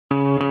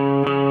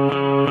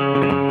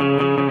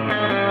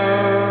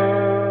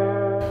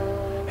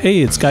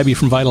Hey, it's Guyby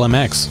from Vital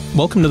MX.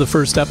 Welcome to the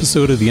first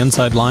episode of The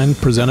Inside Line,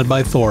 presented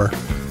by Thor.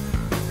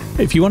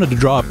 If you wanted to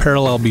draw a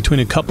parallel between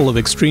a couple of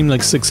extremely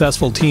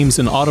successful teams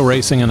in auto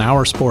racing and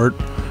our sport,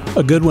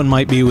 a good one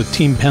might be with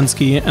Team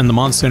Penske and the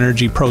Monster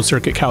Energy Pro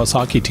Circuit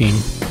Kawasaki team.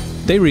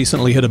 They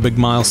recently hit a big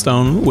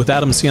milestone with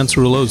Adam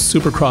Cianciarulo's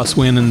Supercross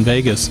win in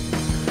Vegas.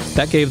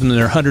 That gave them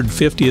their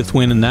 150th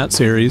win in that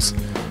series,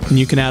 and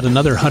you can add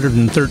another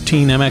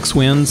 113 MX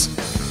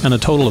wins and a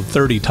total of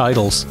 30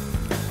 titles.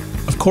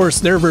 Of course,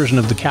 their version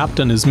of the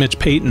captain is Mitch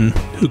Payton,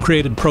 who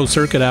created Pro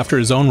Circuit after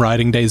his own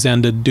riding days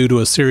ended due to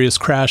a serious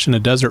crash in a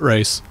desert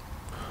race.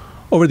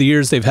 Over the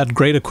years, they've had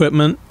great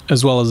equipment,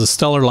 as well as a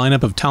stellar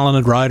lineup of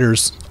talented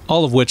riders,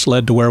 all of which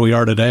led to where we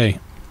are today.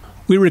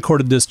 We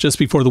recorded this just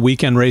before the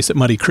weekend race at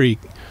Muddy Creek.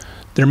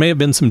 There may have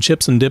been some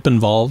chips and dip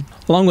involved,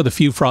 along with a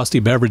few frosty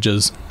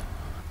beverages.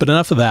 But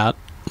enough of that,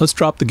 let's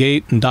drop the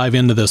gate and dive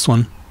into this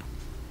one.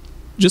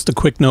 Just a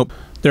quick note,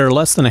 there are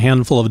less than a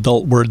handful of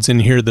adult words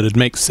in here that'd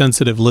make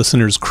sensitive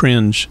listeners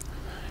cringe.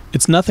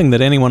 It's nothing that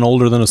anyone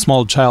older than a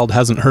small child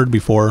hasn't heard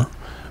before,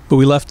 but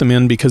we left them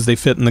in because they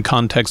fit in the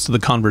context of the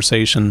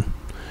conversation.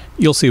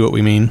 You'll see what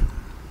we mean.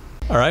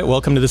 All right,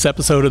 welcome to this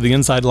episode of the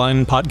Inside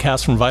Line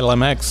podcast from Vital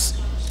MX,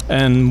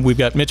 and we've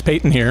got Mitch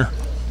Payton here.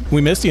 We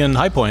missed you in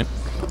High Point.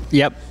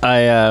 Yep,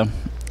 I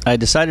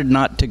decided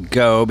not to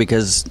go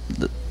because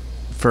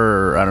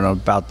for, I don't know,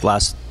 about the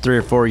last 3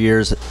 or 4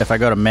 years, if I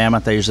go to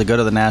Mammoth, I usually go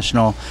to the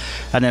National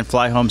and then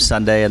fly home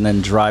Sunday and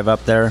then drive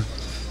up there.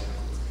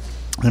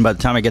 And by the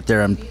time I get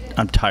there, I'm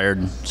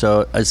tired.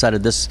 So I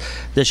decided this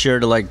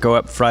year to go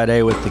up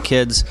Friday with the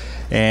kids,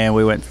 and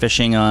we went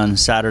fishing on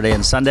Saturday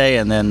and Sunday,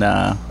 and then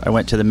I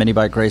went to the mini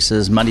bike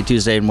races Monday,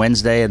 Tuesday, and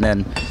Wednesday, and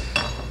then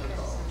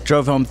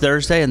drove home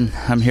Thursday, and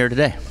I'm here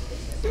today.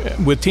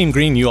 With Team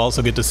Green, you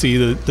also get to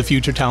see the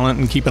future talent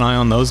and keep an eye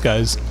on those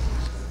guys.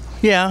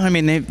 Yeah, I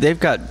mean they've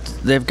got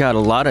a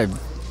lot of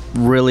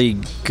really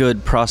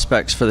good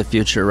prospects for the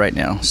future right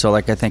now. So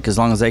I think as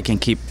long as they can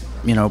keep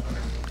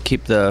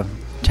the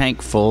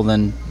tank full,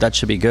 then that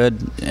should be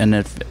good. And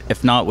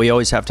if not, we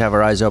always have to have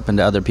our eyes open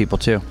to other people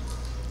too.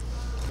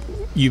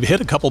 You've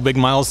hit a couple big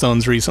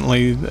milestones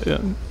recently.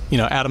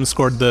 Adam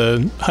scored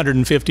the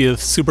 150th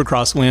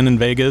Supercross win in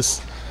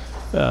Vegas,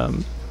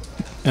 and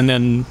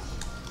then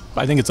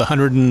I think it's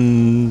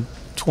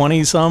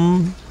 120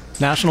 some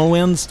national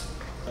wins.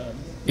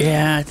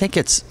 Yeah, I think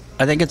it's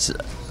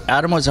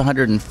Adam was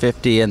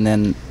 150, and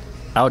then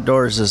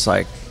outdoors is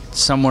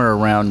somewhere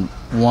around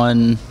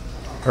one,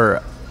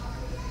 or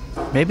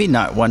maybe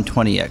not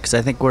 120 yet, because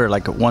I think we're at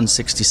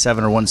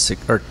 167 or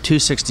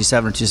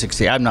 267 or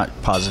 260. I'm not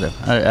positive.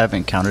 I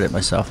haven't counted it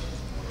myself.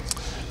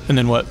 And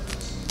then what?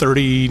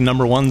 30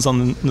 number ones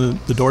on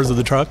the doors of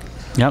the truck.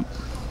 Yep.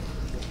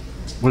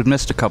 We've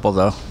missed a couple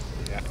though.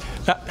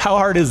 How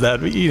hard is that?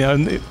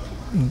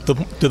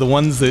 Do the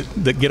ones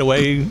that get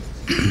away?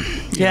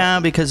 Yeah,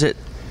 because it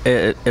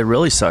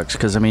really sucks.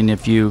 Because I mean,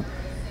 if you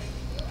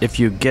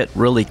get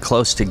really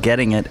close to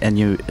getting it and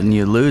you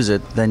lose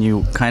it, then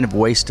you kind of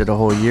wasted a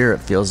whole year. It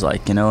feels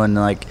like, and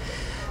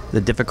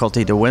the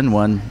difficulty to win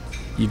one,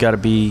 you got to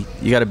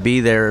be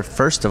there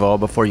first of all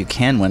before you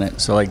can win it.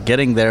 So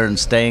getting there and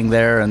staying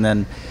there, and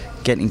then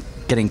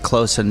getting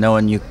close and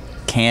knowing you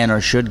can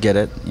or should get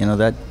it,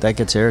 that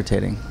gets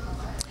irritating.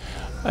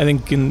 I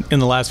think in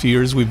the last few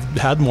years we've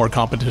had more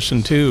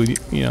competition too.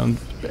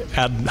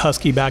 Add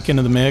Husky back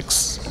into the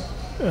mix.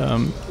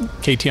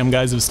 KTM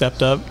guys have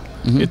stepped up.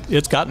 Mm-hmm.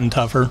 It's gotten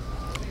tougher.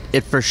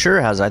 It for sure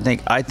has. I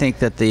think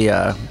that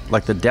the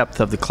the depth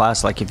of the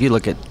class, if you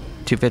look at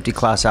 250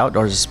 class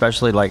outdoors,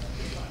 especially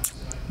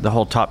the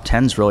whole top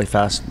 10's really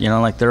fast.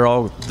 They're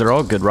all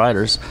good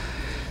riders,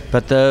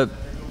 but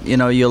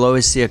you'll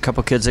always see a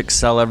couple kids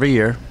excel every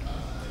year.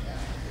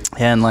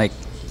 And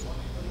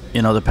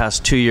the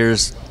past 2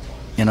 years,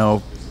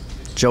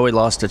 Joey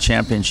lost a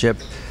championship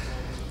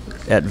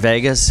at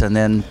Vegas, and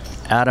then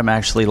Adam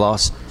actually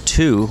lost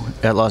 2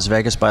 at Las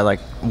Vegas by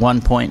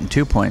 1 point and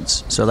 2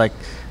 points. So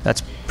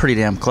that's pretty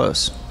damn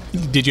close.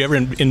 Did you ever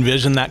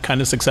envision that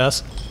kind of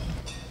success?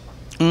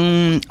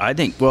 I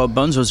think,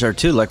 Bones was there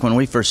too. When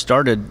we first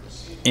started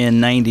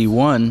in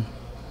 '91,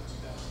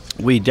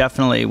 we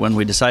definitely, when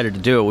we decided to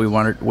do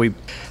it,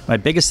 my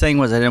biggest thing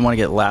was I didn't want to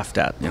get laughed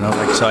at,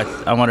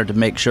 so I wanted to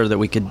make sure that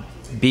we could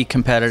be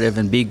competitive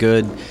and be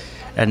good.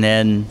 And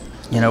then,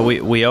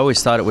 we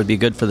always thought it would be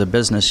good for the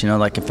business,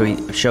 if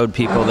we showed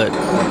people that,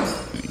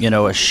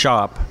 a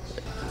shop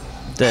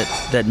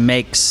that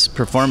makes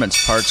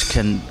performance parts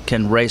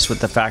can race with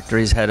the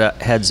factories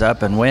heads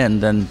up and win,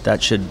 then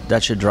that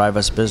should drive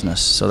us business.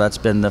 So that's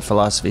been the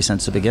philosophy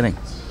since the beginning.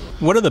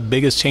 What are the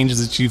biggest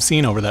changes that you've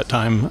seen over that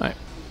time?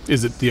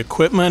 Is it the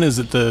equipment? Is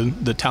it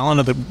the talent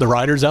of the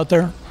riders out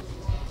there?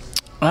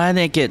 I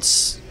think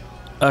it's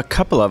a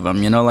couple of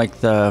them,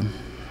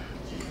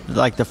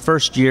 the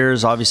first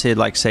years, obviously,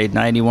 say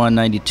 91,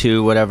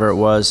 92, whatever it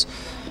was,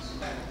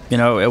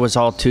 it was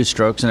all 2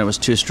 strokes, and it was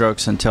 2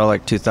 strokes until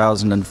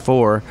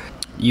 2004.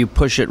 You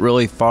push it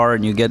really far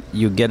and you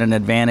get an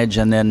advantage,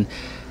 and then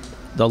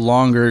the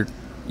longer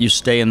you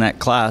stay in that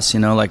class,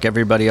 like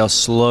everybody else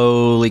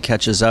slowly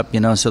catches up,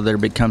 so there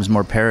becomes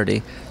more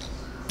parity.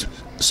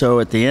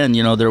 So at the end,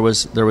 there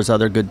was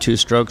other good two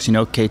strokes.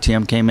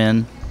 KTM came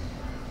in,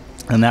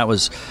 and that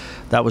was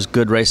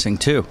good racing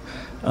too.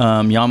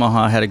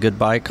 Yamaha had a good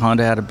bike,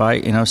 Honda had a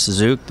bike,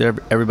 Suzuki,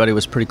 everybody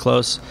was pretty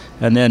close.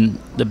 And then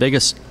the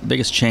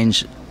biggest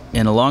change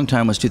in a long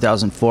time was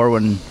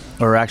 2004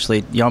 or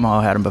actually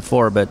Yamaha had them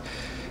before, but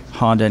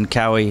Honda and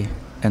Cowie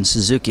and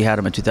Suzuki had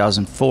them in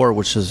 2004,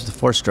 which was the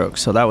four-stroke.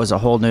 So that was a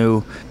whole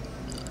new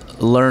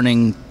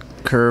learning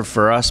curve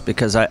for us,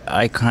 because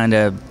I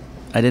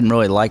didn't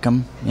really like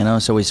them,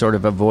 so we sort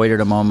of avoided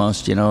them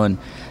almost, and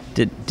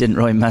didn't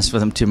really mess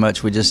with them too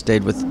much. We just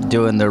stayed with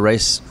doing the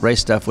race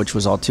stuff, which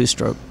was all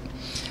two-stroke.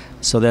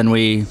 So then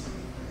we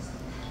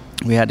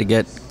had to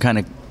get kind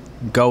of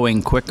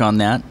going quick on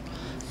that,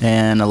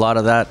 and a lot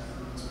of that,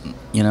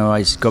 I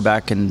just go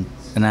back and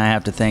I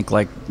have to thank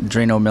like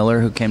Drino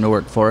Miller, who came to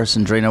work for us,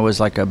 and Drino was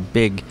like a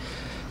big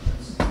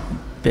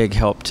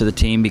help to the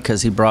team,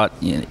 because he brought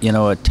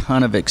a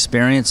ton of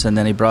experience, and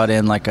then he brought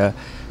in like a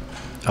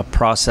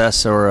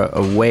process or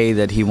a way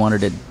that he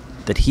wanted it,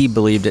 that he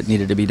believed it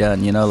needed to be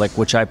done,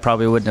 which I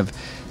probably wouldn't have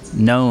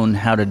known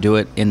how to do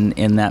it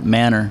in that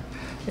manner.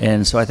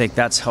 And so I think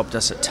that's helped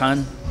us a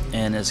ton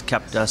and has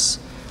kept us,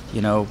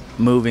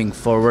 moving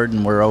forward,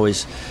 and we're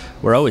always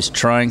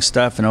trying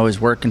stuff and always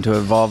working to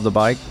evolve the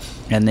bike.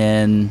 And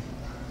then,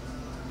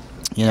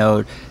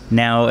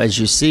 now as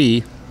you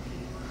see,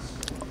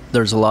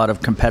 there's a lot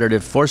of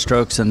competitive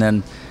four-strokes, and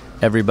then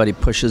everybody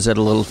pushes it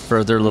a little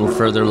further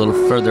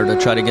to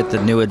try to get the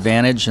new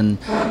advantage, and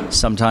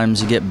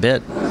sometimes you get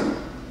bit.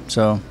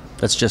 So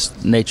that's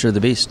just nature of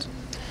the beast.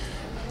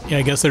 Yeah,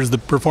 I guess there's the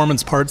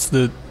performance parts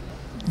that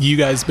you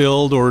guys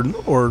build,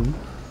 or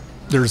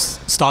there's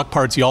stock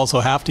parts you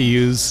also have to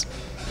use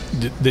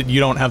that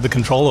you don't have the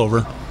control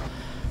over.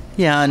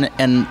 Yeah,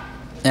 and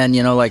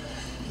like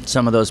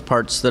some of those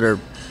parts that are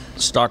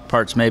stock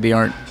parts maybe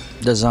aren't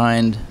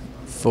designed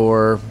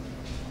for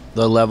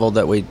the level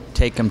that we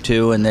take them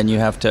to, and then you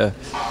have to,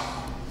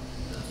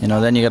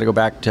 then you got to go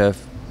back to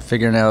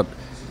figuring out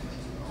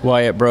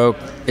why it broke.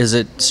 Is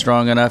it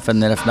strong enough?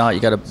 And then if not,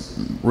 you got to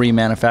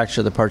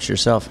remanufacture the parts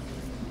yourself.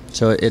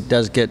 So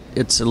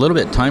it's a little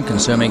bit time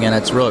consuming, and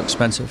it's real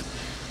expensive.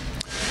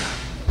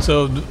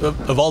 So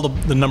of all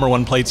the number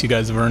one plates you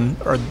guys have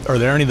earned, are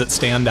there any that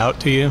stand out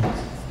to you?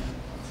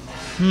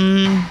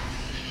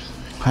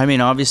 I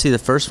mean, obviously the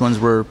first ones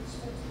were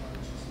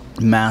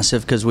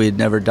massive because we had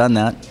never done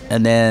that,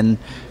 and then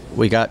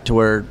we got to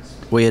where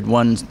we had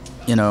won,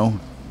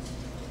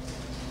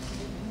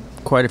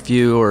 quite a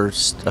few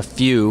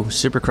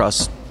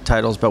Supercross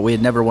titles, but we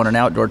had never won an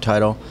outdoor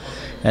title.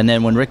 And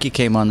then when Ricky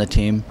came on the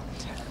team,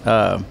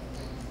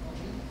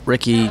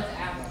 Ricky,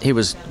 he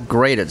was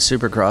great at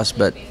Supercross,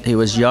 but he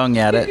was young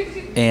at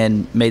it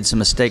and made some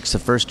mistakes the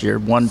first year.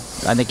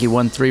 I think he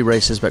won 3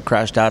 races but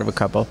crashed out of a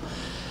couple.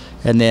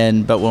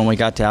 But when we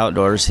got to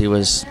outdoors, he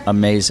was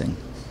amazing.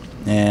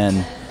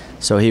 And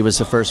so he was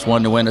the first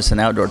one to win us an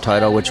outdoor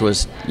title, which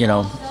was, we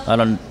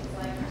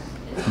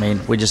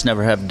just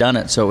never have done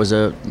it. So it was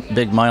a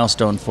big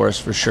milestone for us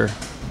for sure.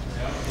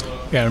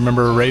 Yeah, I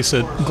remember a race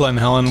at Glen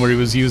Helen where he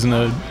was using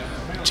a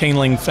chain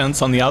link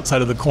fence on the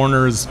outside of the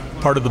corner as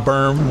part of the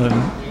berm.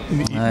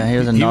 And he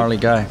was a gnarly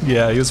guy.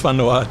 Yeah, he was fun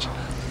to watch.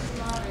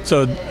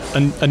 So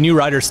a new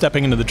rider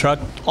stepping into the truck,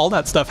 all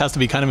that stuff has to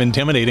be kind of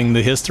intimidating,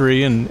 the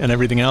history and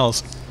everything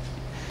else.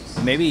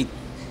 Maybe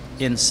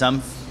in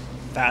some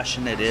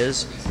fashion it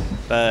is,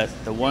 but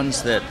the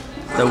ones that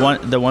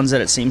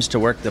it seems to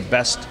work the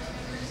best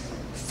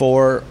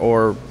for,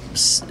 or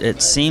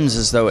it seems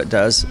as though it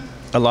does,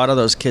 a lot of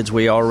those kids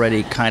we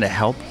already kind of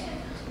help.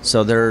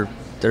 So they're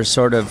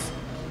sort of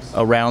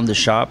around the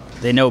shop.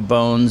 They know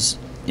Bones,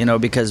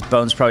 because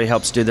Bones probably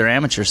helps do their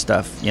amateur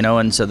stuff,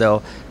 and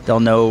so they'll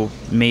know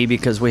me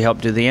because we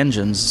help do the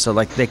engines. So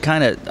like they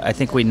kind of, I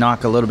think we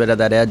knock a little bit of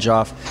that edge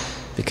off,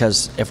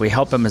 because if we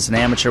help them as an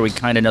amateur, we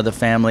kind of know the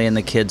family and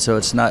the kids, so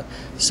it's not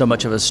so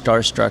much of a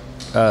starstruck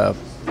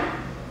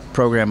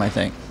program, I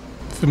think.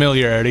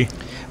 Familiarity.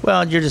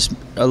 Well, you're just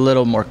a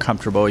little more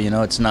comfortable,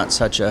 it's not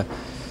such a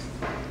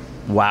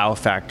wow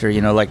factor,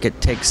 like it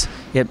takes,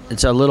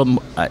 it's a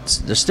little,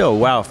 there's still a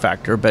wow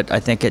factor, but I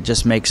think it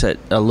just makes it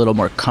a little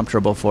more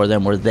comfortable for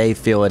them, where they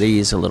feel at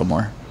ease a little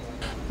more.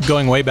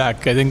 Going way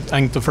back, I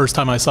think the first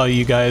time I saw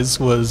you guys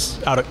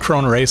was out at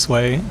Corona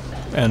Raceway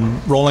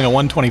and rolling a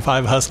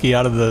 125 Husky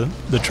out of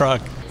the truck.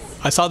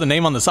 I saw the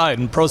name on the side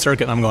in Pro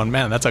Circuit, and I'm going,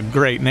 man, that's a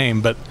great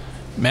name, but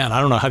man,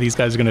 I don't know how these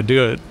guys are going to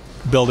do it,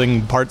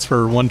 building parts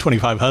for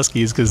 125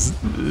 Huskies, because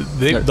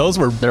those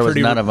were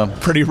none of them.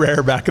 Pretty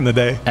rare back in the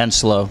day. And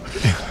slow.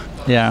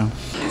 Yeah.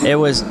 It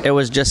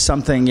was just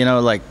something,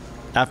 like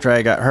after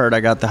I got hurt,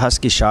 I got the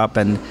Husky shop,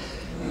 and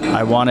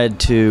I wanted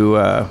to,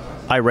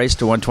 I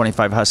raced a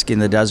 125 Husky in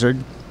the desert,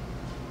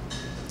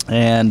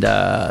 and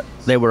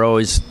they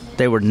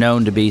were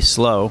known to be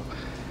slow.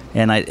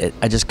 And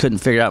I just couldn't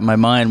figure out in my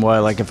mind why,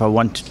 like, if it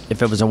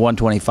was a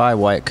 125,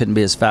 why it couldn't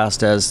be as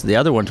fast as the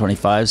other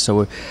 125s.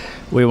 So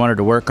we wanted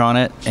to work on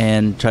it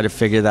and try to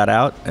figure that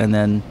out. And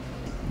then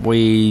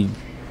we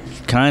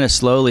kind of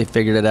slowly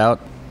figured it out.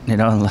 You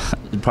know,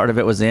 part of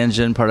it was the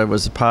engine, part of it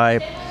was the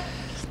pipe,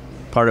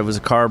 part of it was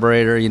a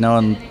carburetor, you know,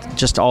 and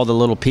just all the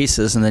little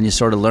pieces. And then you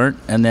sort of learn.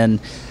 And then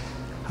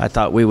I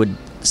thought we would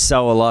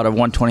sell a lot of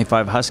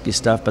 125 Husky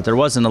stuff, but there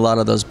wasn't a lot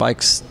of those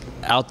bikes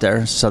out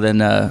there. So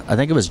then I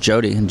think it was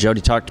Jody, and Jody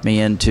talked me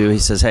into, he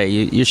says, hey,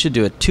 you should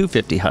do a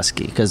 250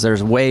 Husky, because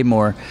there's way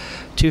more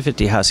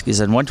 250 Huskies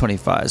than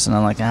 125s. And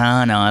I'm like, no,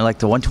 I like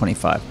the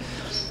 125.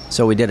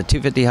 So we did a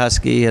 250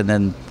 Husky, and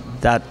then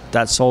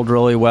that sold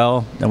really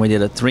well. Then we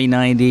did a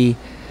 390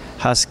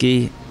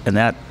 Husky, and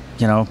that,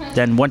 you know,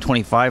 then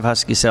 125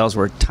 Husky sales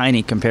were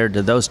tiny compared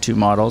to those two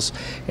models.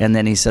 And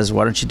then he says,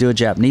 why don't you do a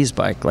Japanese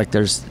bike? Like,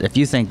 if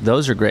you think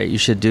those are great, you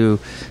should do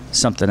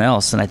something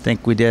else. And I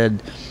think we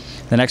did.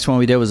 The next one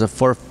we did was I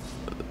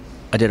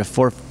did a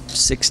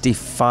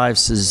 465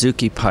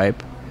 Suzuki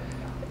pipe,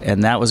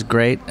 and that was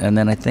great. And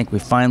then I think we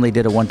finally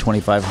did a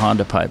 125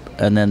 Honda pipe,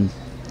 and then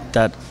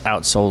that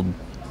outsold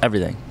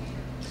everything.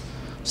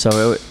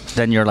 So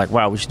then you're like,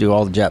 wow, we should do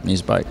all the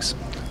Japanese bikes.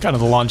 Kind of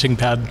the launching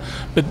pad.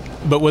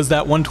 But was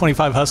that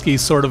 125 Husky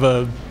sort of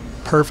a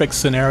perfect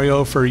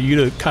scenario for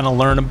you to kind of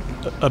learn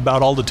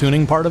about all the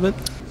tuning part of it?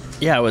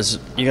 Yeah, it was.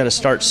 You got to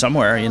start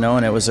somewhere, you know,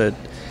 and it was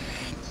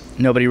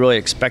nobody really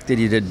expected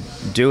you to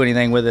do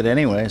anything with it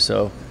anyway.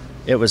 So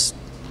it was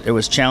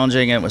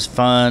challenging, and it was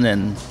fun,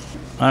 and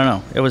I don't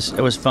know, it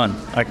was fun.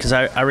 Because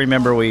I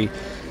remember we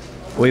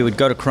would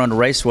go to Corona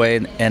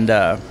Raceway,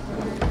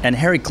 and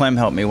Harry Clem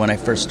helped me when I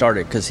first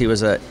started, because he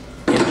was an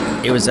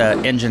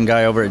engine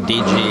guy over at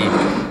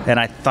DG, and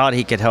I thought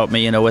he could help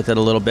me, you know, with it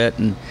a little bit.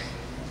 And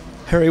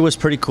Harry was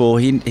pretty cool.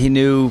 He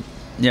knew,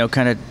 you know,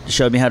 kind of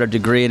showed me how to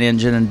degree an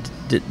engine, and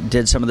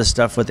did some of the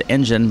stuff with the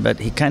engine, but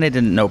he kind of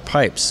didn't know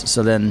pipes.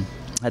 So then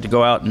I had to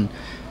go out and,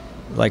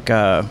 like,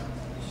 I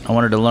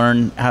wanted to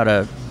learn how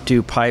to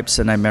do pipes,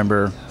 and I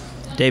remember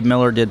Dave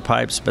Miller did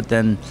pipes, but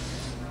then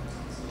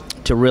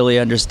to really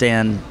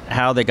understand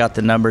how they got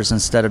the numbers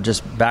instead of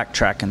just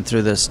backtracking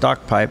through the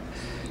stock pipe,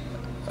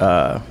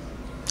 I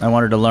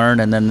wanted to learn.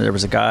 And then there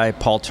was a guy,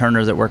 Paul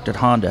Turner, that worked at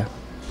Honda,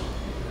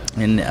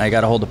 and I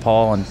got a hold of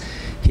Paul, and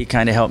he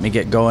kind of helped me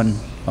get going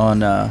on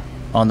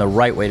the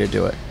right way to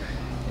do it.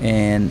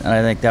 And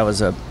I think that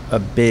was a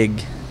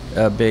big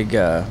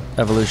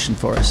evolution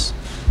for us.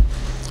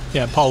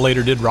 Yeah, Paul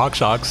later did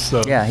RockShox.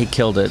 So. Yeah, he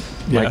killed it.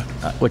 Yeah.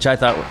 Which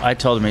I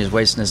told him he was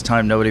wasting his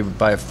time. Nobody would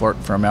buy a fork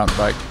for a mountain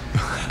bike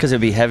because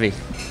it'd be heavy.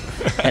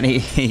 And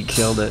he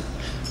killed it.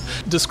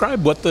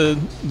 Describe what the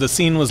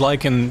scene was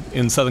like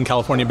in Southern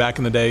California back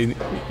in the day.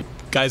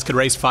 Guys could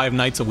race 5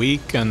 nights a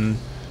week, and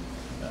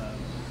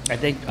I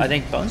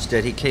think Bones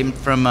did. He came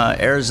from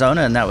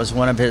Arizona, and that was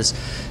one of his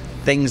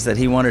things that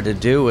he wanted to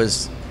do.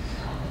 Was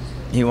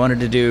he wanted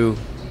to do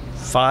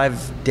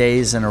 5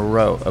 days in a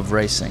row of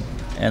racing,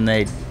 and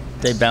they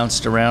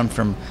bounced around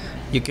from.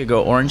 You could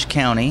go Orange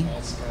County,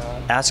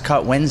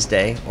 Ascot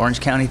Wednesday, Orange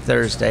County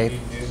Thursday,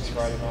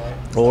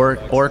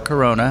 or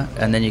Corona,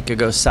 and then you could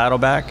go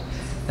Saddleback,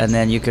 and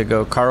then you could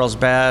go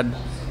Carlsbad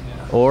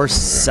or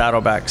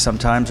Saddleback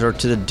sometimes, or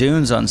to the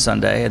Dunes on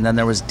Sunday, and then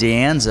there was De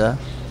Anza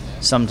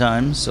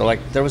sometimes. So,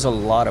 like, there was a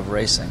lot of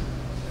racing.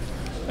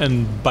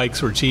 And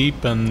bikes were cheap,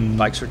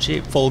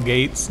 full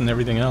gates and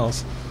everything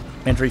else.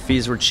 Entry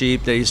fees were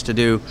cheap. They used to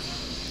do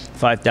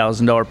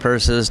 $5,000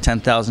 purses,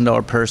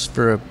 $10,000 purse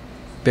for a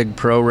big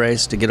pro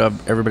race to get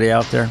everybody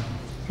out there.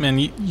 Man,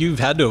 you've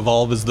had to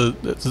evolve as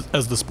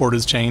the sport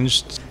has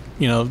changed.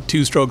 You know,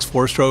 2 strokes,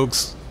 4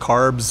 strokes,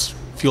 carbs,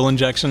 fuel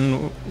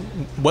injection.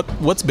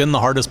 What's been the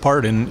hardest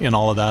part in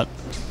all of that?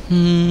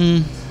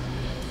 I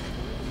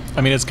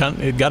mean,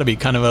 it got to be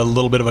kind of a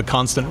little bit of a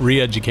constant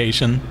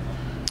re-education.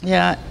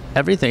 Yeah,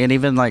 everything, and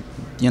even, like,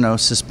 you know,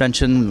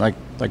 suspension, like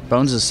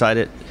Bones'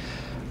 side,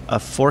 a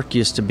fork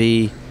used to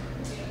be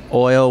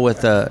oil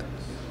with an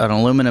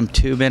aluminum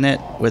tube in it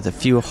with a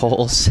few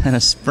holes and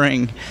a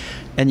spring,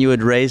 and you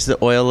would raise the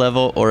oil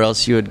level, or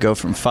else you would go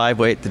from 5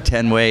 weight to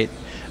 10 weight,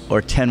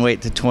 or 10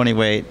 weight to 20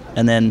 weight,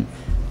 and then,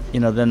 you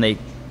know, then they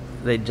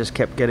just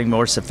kept getting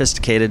more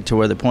sophisticated to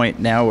where the point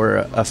now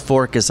where a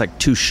fork is like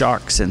 2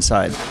 shocks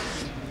inside.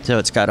 So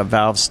it's got a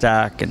valve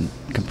stack and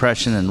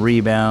compression and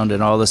rebound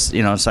and all this,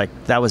 you know. It's like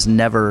that was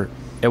never.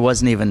 It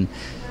wasn't even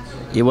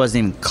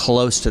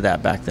close to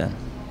that back then.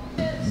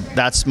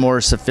 That's more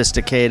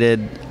sophisticated,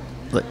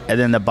 and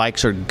then the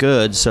bikes are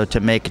good. So to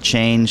make a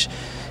change,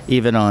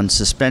 even on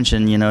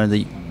suspension, you know,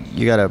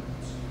 you got to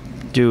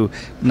do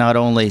not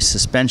only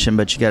suspension,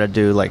 but you got to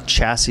do like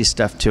chassis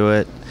stuff to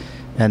it.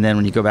 And then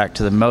when you go back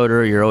to the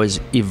motor, you're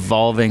always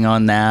evolving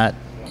on that.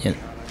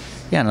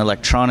 Yeah, and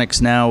electronics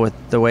now with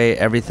the way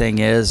everything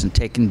is, and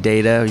taking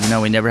data. You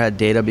know, we never had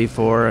data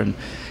before, and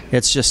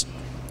it just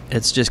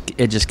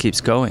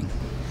keeps going.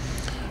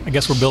 I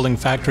guess we're building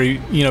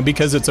factory, you know,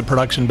 because it's a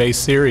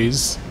production-based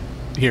series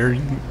here.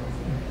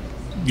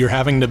 You're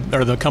having to,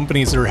 or the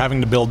companies are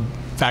having to build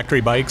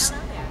factory bikes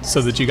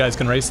so that you guys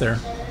can race there.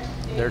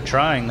 They're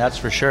trying, that's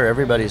for sure.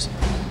 Everybody's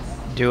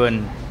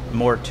doing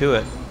more to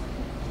it.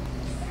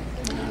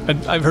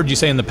 I've heard you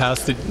say in the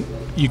past that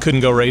you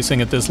couldn't go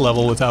racing at this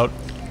level without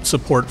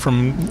support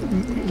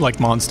from like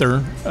Monster.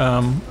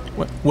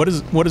 What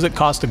does it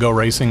cost to go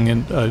racing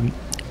in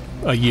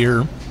a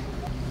year?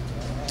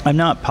 I'm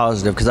not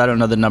positive because I don't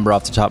know the number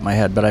off the top of my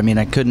head, but I mean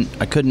I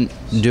couldn't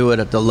do it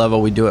at the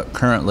level we do it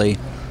currently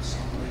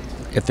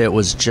if it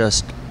was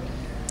just,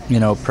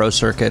 Pro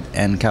Circuit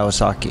and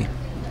Kawasaki.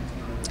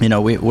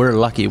 We're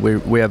lucky.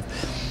 We have,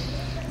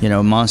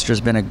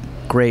 Monster's been a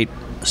great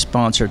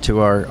sponsor to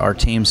our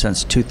team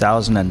since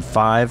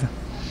 2005,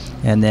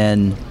 and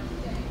then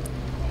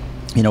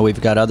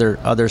we've got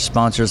other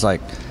sponsors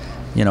like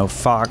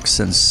Fox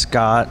and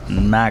Scott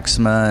and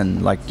Maxima,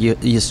 and like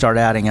you start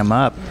adding them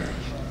up,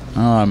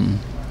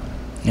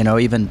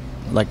 even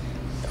like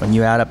when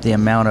you add up the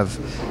amount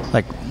of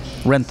like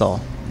Renthal,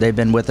 they've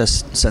been with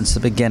us since the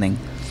beginning,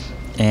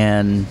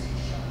 and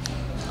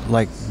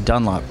like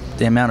Dunlop,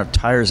 the amount of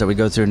tires that we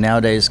go through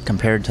nowadays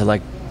compared to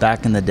like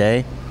back in the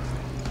day.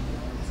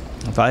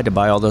 If I had to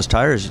buy all those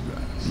tires,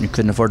 you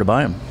couldn't afford to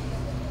buy them.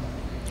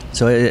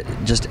 So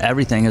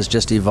everything has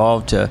just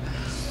evolved to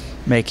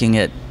making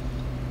it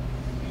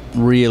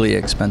really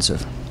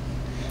expensive.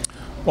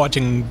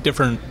 Watching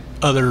different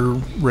other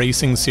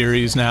racing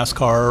series,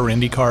 NASCAR or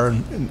IndyCar,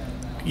 and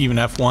even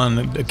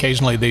F1,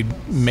 occasionally they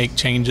make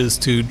changes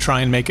to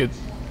try and make it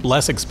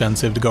less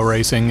expensive to go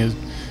racing.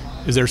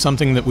 Is there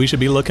something that we should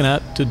be looking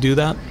at to do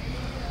that?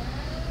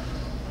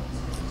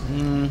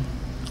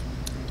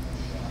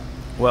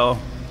 Well,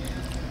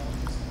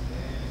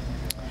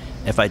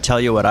 if I tell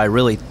you what I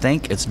really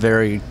think, it's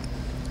very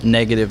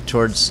negative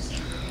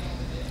towards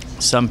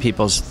some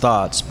people's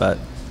thoughts, but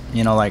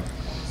like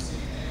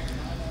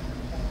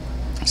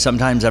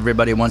sometimes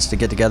everybody wants to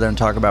get together and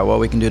talk about what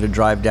we can do to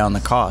drive down the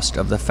cost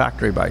of the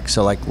factory bike.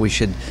 So like we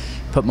should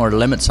put more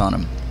limits on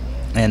them.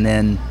 And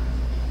then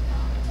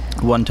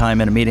one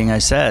time in a meeting I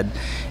said,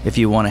 if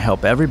you want to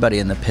help everybody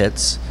in the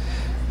pits,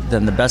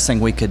 then the best thing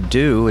we could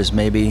do is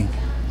maybe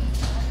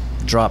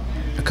drop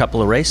a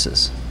couple of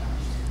races,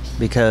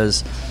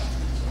 because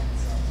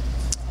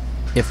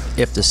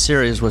if the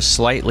series was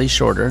slightly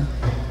shorter,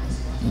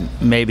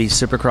 maybe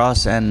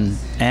Supercross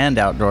and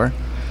outdoor,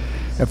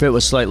 if it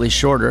was slightly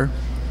shorter,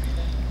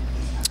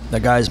 the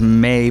guys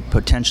may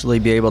potentially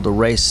be able to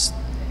race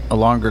a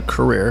longer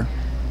career.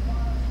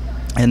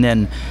 And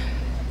then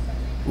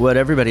what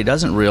everybody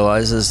doesn't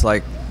realize is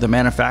like the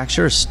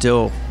manufacturers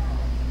still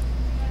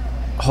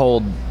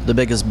hold the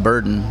biggest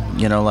burden,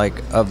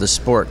 of the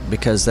sport,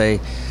 because they,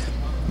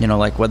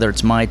 like whether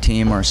it's my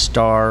team or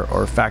Star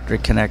or Factory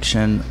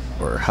Connection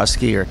or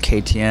Husky or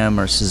KTM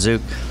or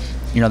Suzuki,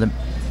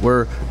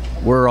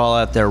 we're all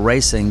out there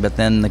racing, but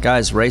then the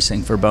guys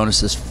racing for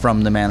bonuses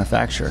from the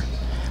manufacturer.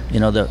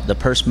 The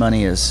purse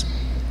money is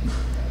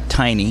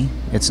tiny.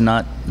 It's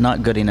not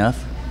good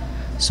enough.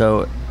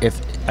 So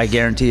I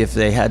guarantee if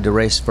they had to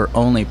race for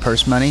only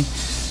purse money,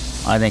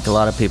 I think a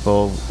lot of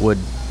people would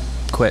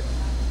quit.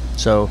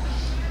 So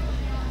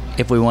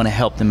if we want to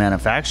help the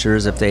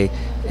manufacturers, if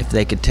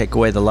they could take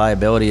away the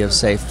liability of,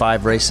 say,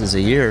 5 races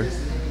a year,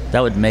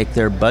 that would make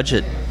their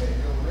budget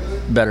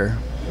better.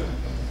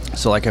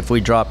 So like if we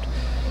dropped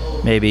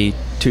maybe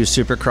 2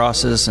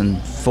 Supercrosses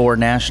and 4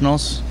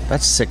 Nationals,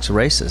 that's 6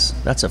 races.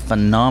 That's a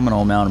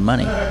phenomenal amount of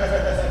money.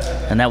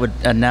 And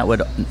that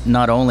would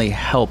not only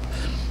help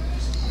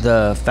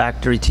the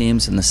factory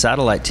teams and the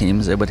satellite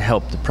teams, it would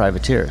help the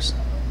privateers.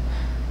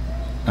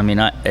 I mean,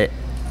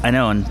 I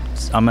know, and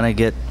I'm going to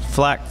get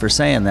flack for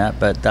saying that,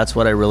 but that's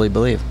what I really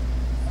believe.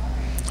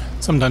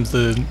 Sometimes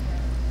the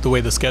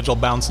way the schedule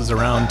bounces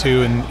around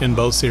too in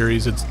both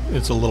series, it's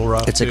a little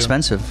rough. It's too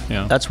expensive.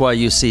 Yeah. That's why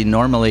you see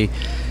normally,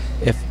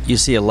 if you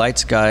see a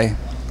lights guy,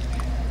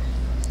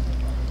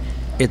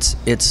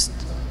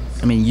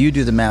 I mean, you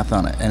do the math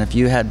on it, and if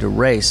you had to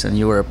race and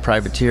you were a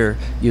privateer,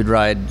 you'd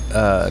ride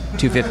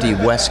 250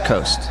 West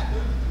Coast,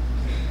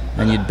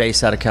 and you'd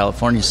base out of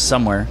California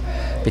somewhere,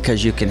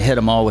 because you can hit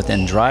them all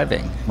within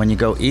driving. When you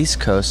go East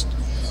Coast,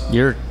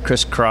 you're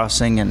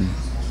crisscrossing and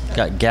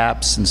got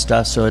gaps and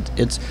stuff, so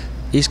it's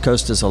East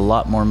Coast is a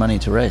lot more money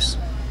to race.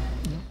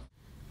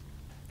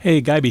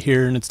 Hey, Guyby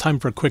here, and it's time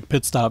for a quick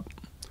pit stop.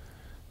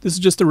 This is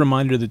just a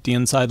reminder that the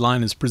Inside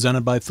Line is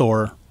presented by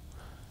Thor,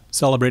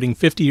 celebrating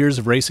 50 years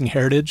of racing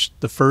heritage,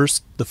 the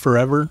first, the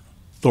forever,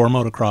 Thor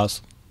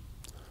Motocross.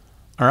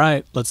 All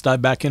right, let's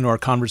dive back into our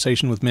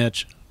conversation with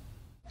Mitch.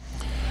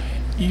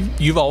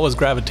 You've always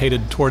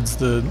gravitated towards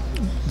the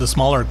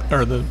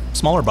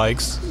smaller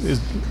bikes.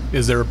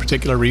 Is there a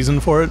particular reason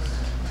for it?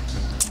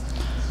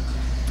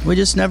 We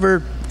just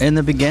never, in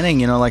the beginning,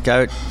 like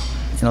I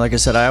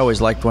said, I always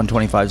liked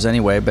 125s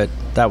anyway, but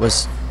that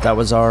was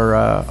our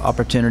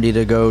opportunity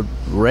to go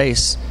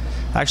race.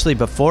 Actually,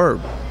 before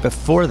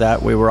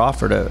that, we were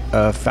offered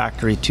a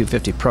factory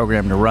 250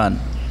 program to run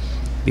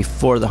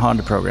before the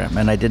Honda program,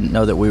 and I didn't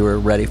know that we were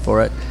ready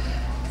for it,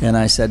 and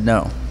I said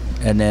no.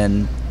 And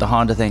then the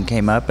Honda thing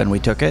came up, and we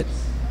took it,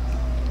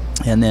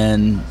 and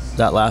then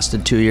that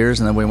lasted 2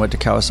 years, and then we went to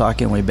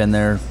Kawasaki, and we've been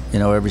there,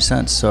 ever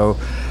since. So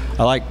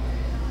I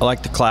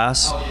like the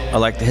class. I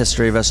like the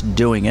history of us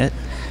doing it.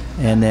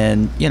 And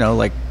then, you know,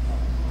 like,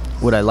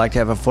 would I like to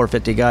have a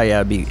 450 guy?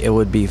 Yeah, it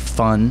would be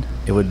fun.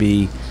 It would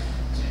be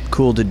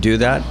cool to do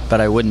that,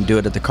 but I wouldn't do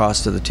it at the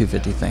cost of the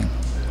 250 thing.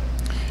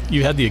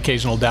 You had the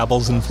occasional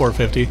dabbles in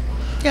 450.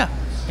 Yeah,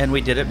 and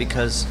we did it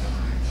because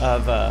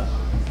of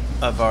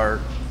our,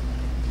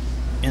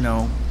 you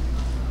know,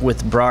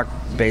 with Brock,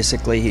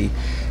 basically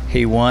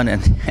he won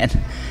and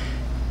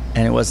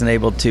he wasn't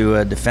able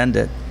to defend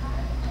it.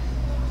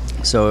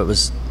 So it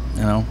was,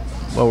 you know,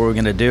 what were we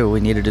going to do? We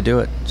needed to do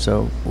it.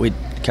 So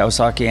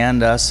Kawasaki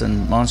and us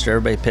and Monster,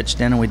 everybody pitched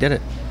in and we did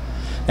it.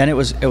 And it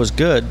was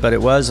good, but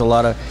it was a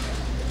lot of,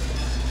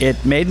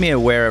 it made me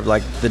aware of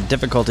like the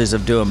difficulties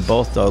of doing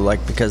both though,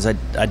 like because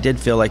I did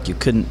feel like you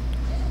couldn't,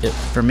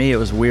 for me it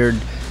was weird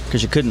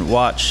because you couldn't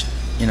watch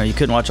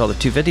all the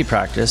 250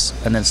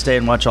 practice and then stay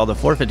and watch all the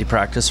 450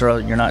 practice or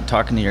you're not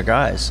talking to your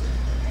guys.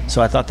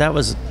 So I thought that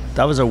was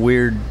a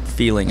weird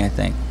feeling, I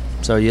think.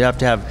 So you have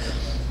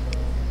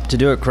to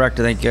do it correct,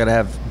 I think you got to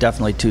have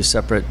definitely two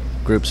separate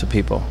groups of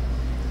people.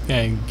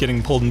 Yeah,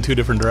 getting pulled in two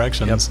different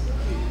directions.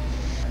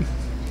 Yep.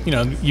 You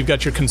know, you've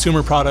got your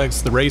consumer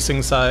products, the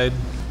racing side,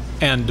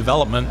 and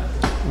development.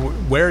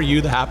 Where are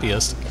you the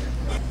happiest?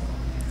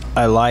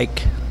 I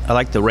like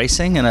the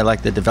racing and I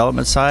like the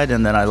development side,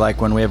 and then I like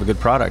when we have a good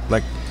product.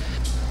 Like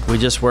we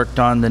just worked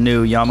on the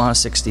new Yamaha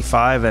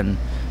 65 and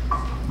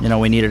you know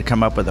we needed to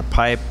come up with a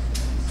pipe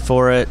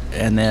for it,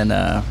 and then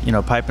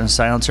pipe and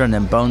silencer, and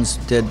then Bones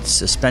did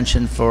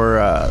suspension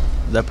for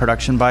the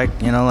production bike,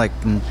 you know, like,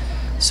 and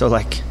so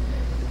like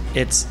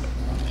it's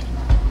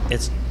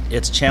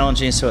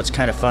challenging, so it's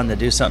kind of fun to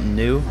do something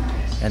new.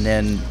 And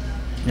then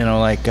you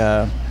know, like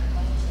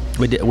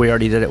we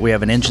already did it, we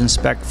have an engine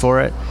spec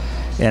for it,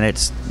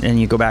 and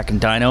you go back and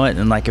dyno it,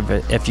 and like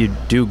if you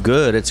do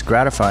good, it's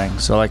gratifying.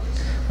 So like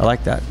I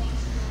like that.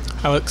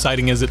 How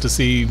exciting is it to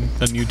see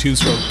a new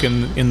two-stroke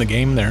in the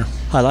game there?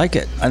 I like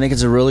it. I think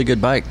it's a really good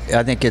bike.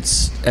 I think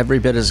it's every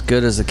bit as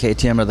good as the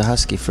KTM or the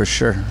Husky for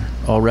sure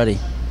already.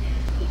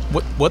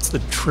 What's the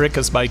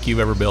trickiest bike you've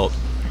ever built?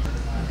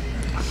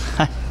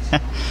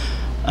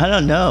 I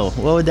don't know.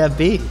 What would that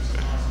be?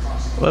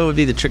 What would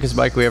be the trickiest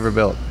bike we ever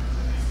built?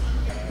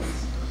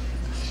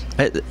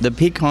 The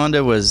Peak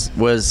Honda was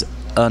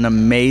an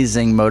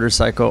amazing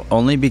motorcycle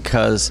only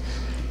because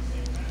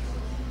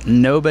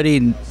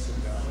nobody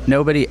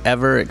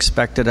ever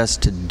expected us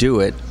to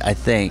do it, I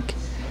think.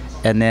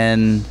 And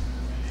then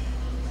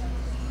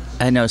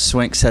I know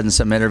Swink said in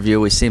some interview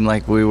we seemed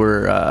like we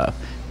were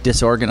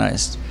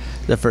disorganized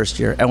the first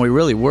year, and we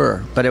really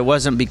were. But it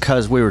wasn't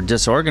because we were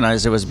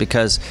disorganized, it was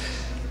because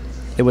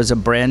it was a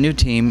brand new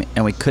team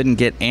and we couldn't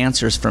get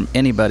answers from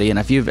anybody. And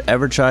if you've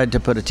ever tried to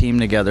put a team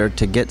together,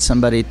 to get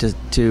somebody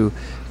to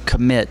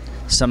commit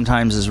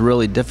sometimes is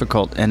really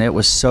difficult, and it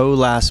was so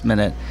last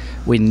minute.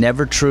 We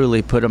never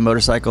truly put a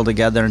motorcycle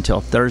together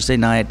until Thursday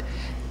night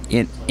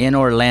in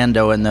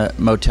Orlando in the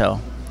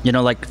motel. You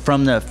know, like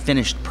from the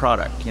finished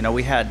product. You know,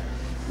 we had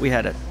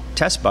a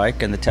test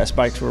bike, and the test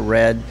bikes were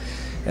red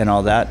and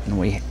all that, and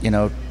we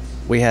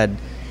had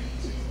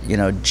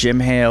Jim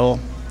Hale,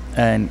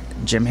 and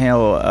Jim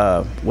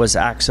Hale was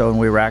AXO and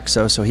we were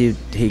AXO, so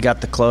he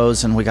got the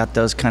clothes and we got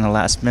those kind of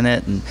last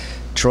minute. And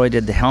Troy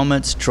did the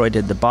helmets, Troy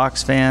did the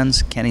box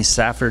fans, Kenny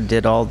Safford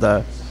did all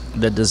the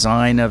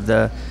design of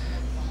the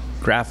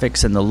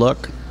graphics and the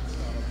look,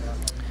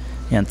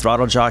 and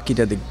Throttle Jockey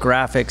did the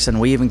graphics, and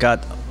we even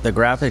got the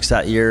graphics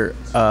that year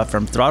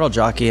from Throttle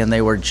Jockey, and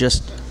they were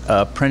just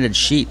printed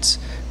sheets.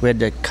 We had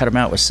to cut them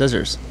out with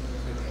scissors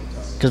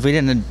because they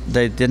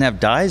didn't have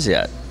dyes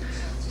yet.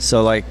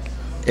 So like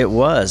it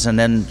was, and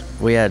then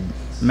we had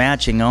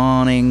matching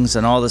awnings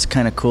and all this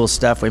kind of cool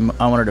stuff. I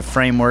wanted a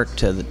framework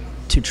to the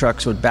two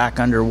trucks would back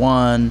under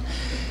one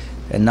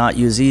and not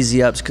use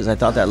easy ups because I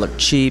thought that looked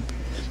cheap.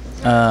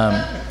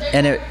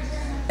 And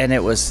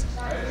it was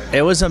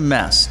a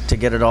mess to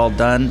get it all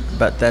done.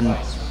 But then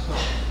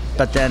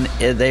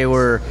they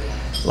were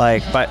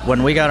like, but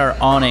when we got our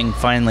awning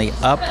finally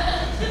up,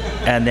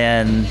 and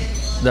then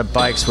the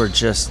bikes were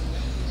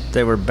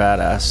they were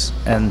badass,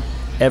 and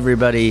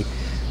everybody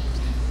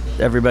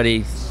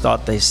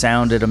thought they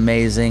sounded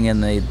amazing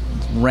and they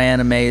ran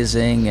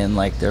amazing, and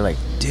like they're like,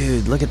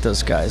 dude, look at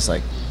those guys.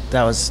 Like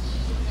that was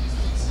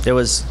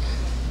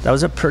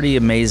a pretty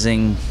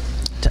amazing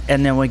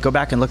and then we go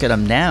back and look at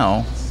them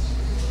now.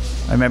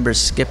 I remember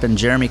Skip and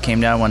Jeremy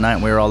came down one night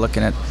and we were all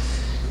looking at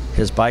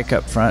his bike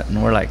up front,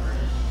 and we're like,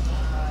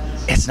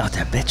 it's not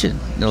that bitchin'.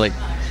 They're like,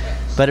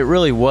 but it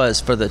really was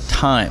for the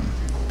time.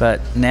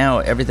 But now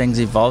everything's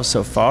evolved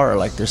so far,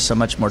 like there's so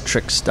much more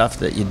trick stuff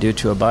that you do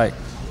to a bike.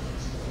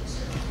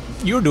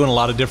 You were doing a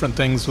lot of different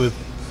things with,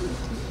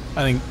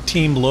 I think,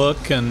 team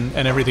look and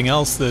everything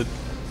else that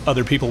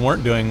other people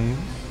weren't doing.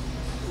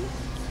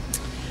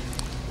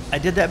 I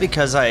did that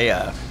because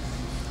I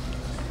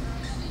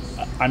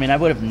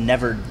would have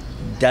never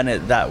done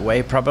it that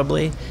way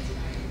probably,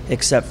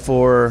 except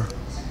for,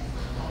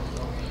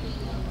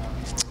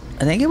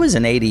 I think it was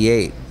in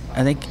 88.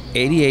 I think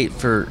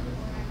 88 or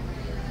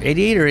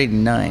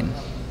 89.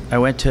 I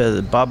went to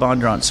the Bob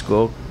Bondurant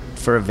School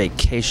for a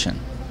vacation,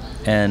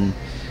 and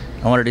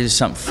I wanted to do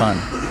something fun.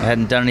 I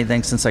hadn't done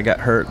anything since I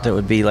got hurt that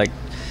would be like,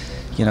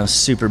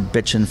 super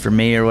bitching for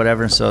me or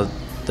whatever. So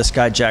this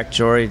guy, Jack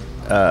Jory,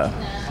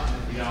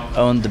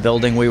 owned the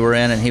building we were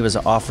in, and he was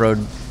an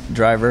off-road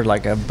driver,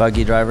 like a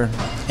buggy driver.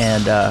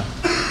 And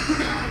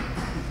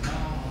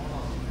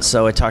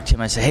so I talked to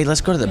him. I said, hey,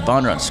 let's go to the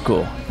Bondurant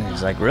School. And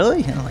he's like,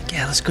 really? And I'm like,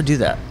 yeah, let's go do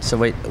that. So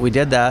we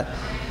did that,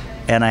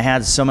 and I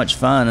had so much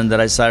fun, and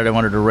that I decided I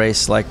wanted to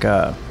race like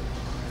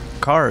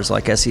cars,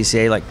 like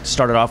SCCA, like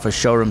started off with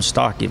showroom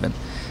stock even,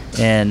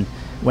 and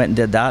went and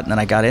did that. And then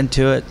I got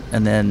into it,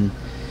 and then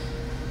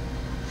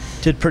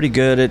did pretty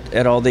good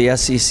at all the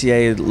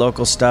SCCA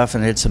local stuff,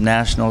 and did some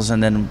nationals.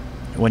 And then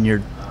when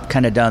you're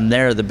kind of done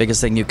there, the biggest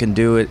thing you can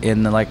do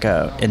in like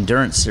a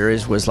endurance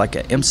series was like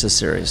a IMSA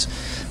series.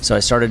 So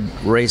I started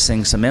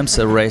racing some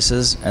IMSA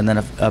races, and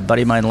then a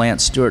buddy of mine,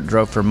 Lance Stewart,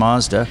 drove for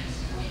Mazda,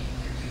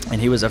 and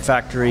he was a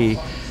factory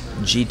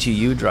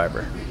G2U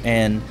driver.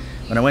 And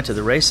when I went to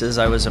the races,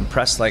 I was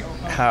impressed like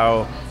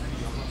how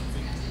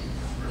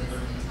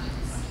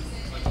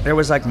there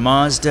was like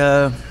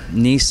Mazda,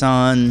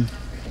 Nissan,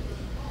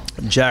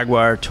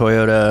 Jaguar,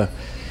 Toyota,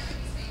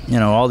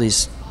 all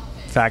these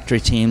factory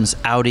teams,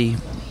 Audi,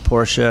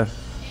 Porsche,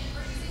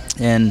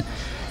 and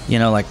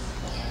like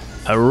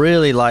I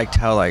really liked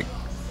how like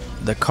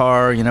the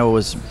car,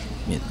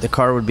 the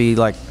car would be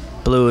like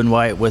blue and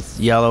white with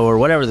yellow or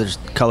whatever the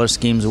color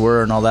schemes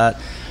were and all that,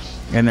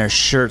 and their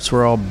shirts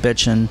were all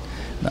bitchin',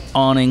 the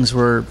awnings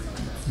were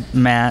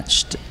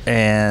matched,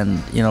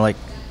 and like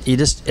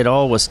it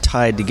all was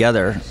tied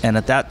together. And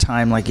at that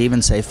time, like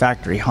even say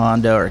factory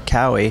Honda or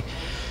Cowie,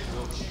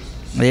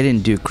 they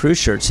didn't do crew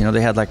shirts.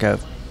 They had like a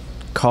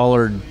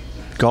collared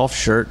golf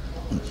shirt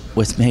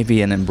with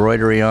maybe an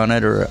embroidery on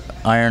it or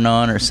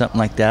iron-on or something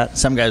like that.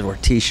 Some guys wore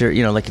T-shirt.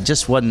 Like it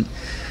just wasn't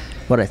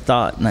what I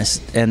thought.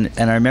 And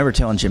I remember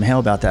telling Jim Hale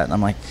about that, and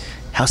I'm like,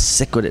 how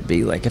sick would it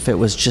be like if it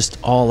was just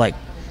all like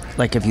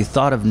if you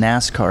thought of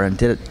NASCAR and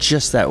did it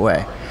just that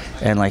way.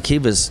 And like he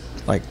was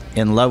like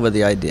in love with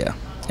the idea.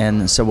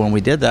 And so when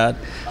we did that,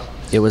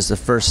 it was the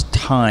first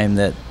time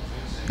that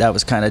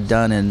was kind of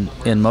done in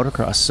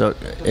motocross. So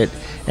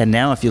and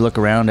now if you look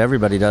around,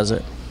 everybody does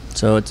it.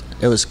 So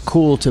it was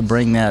cool to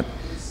bring that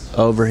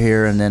over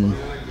here and then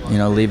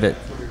leave it.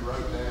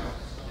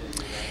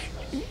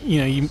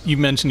 You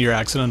mentioned your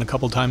accident a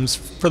couple times.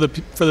 For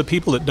the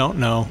people that don't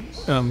know,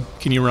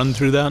 can you run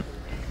through that?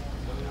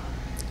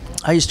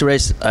 I used to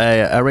race.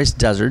 I raced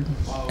desert,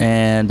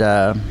 and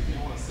I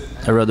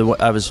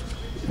was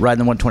riding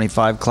the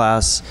 125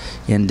 class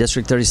in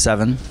District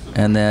 37,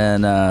 and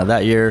then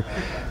that year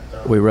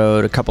we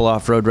rode a couple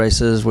off-road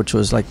races, which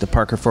was like the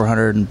Parker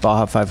 400 and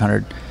Baja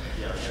 500.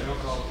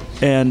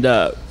 And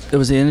it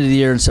was the end of the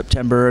year in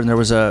September, and there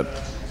was an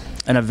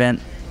event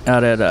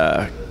out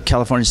at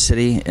California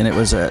City, and it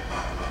was a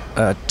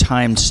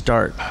timed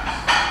start.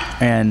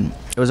 And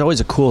it was always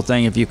a cool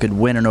thing if you could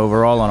win an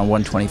overall on a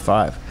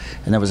 125.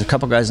 And there was a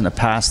couple guys in the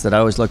past that I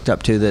always looked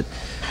up to, that,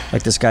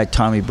 like this guy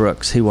Tommy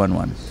Brooks, he won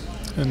one.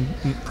 And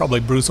probably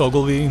Bruce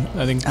Ogilvie,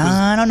 I think.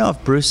 I don't know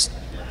if Bruce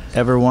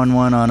ever won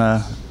one on a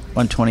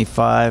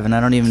 125, and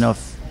I don't even know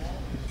if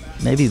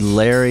maybe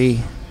Larry.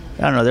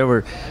 I don't know. There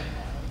were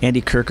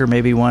Andy Kirker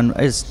maybe won.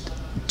 It's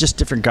just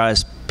different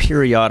guys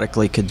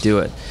periodically could do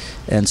it,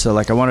 and so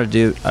like I wanted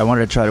to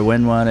try to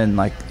win one, and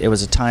like it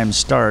was a timed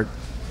start,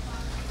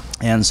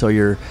 and so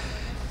you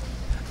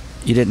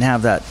didn't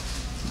have that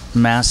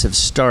massive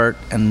start,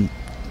 and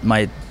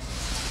I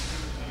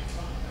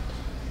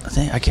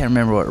can't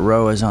remember what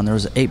row I was on. There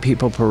was 8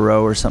 people per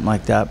row or something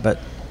like that. But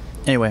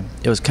anyway,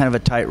 it was kind of a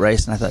tight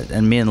race, and I thought,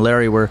 and me and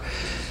Larry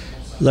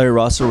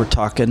Rosser were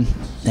talking,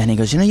 and he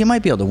goes, you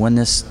might be able to win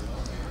this,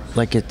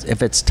 like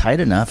if it's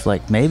tight enough,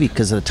 like maybe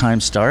because of the time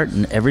start,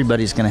 and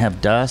everybody's going to have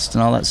dust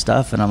and all that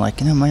stuff. And I'm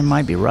like, I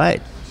might be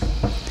right.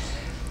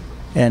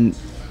 And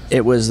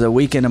it was the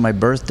weekend of my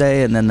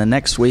birthday, and then the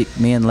next week,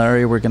 me and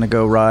Larry were going to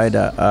go ride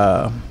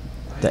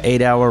the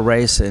 8-hour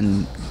race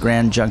in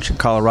Grand Junction,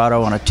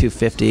 Colorado on a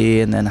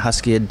 250, and then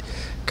Husky had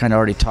kind of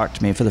already talked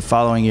to me for the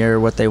following year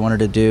what they wanted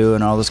to do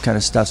and all this kind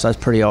of stuff, so I was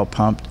pretty all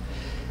pumped.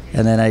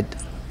 And then I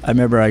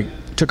remember I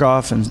took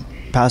off and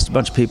passed a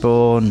bunch of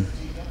people and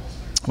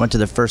went to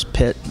the first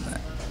pit,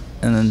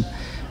 and then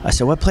I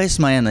said, what place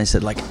am I in? They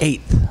said, like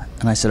 8th.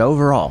 And I said,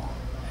 overall?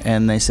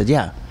 And they said,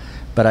 yeah.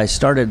 But I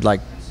started like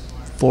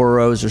 4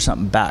 rows or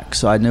something back,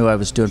 so I knew I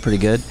was doing pretty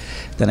good.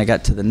 Then I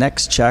got to the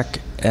next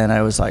check, and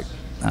I was like,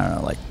 I don't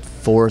know, like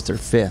 4th or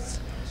 5th.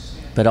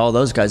 But all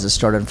those guys had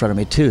started in front of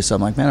me too, so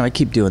I'm like, man, if I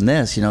keep doing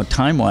this,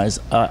 time-wise,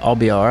 I'll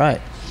be all right.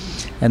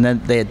 And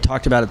then they had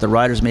talked about at the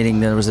riders' meeting,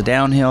 there was a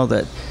downhill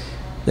that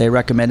they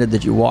recommended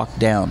that you walk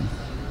down.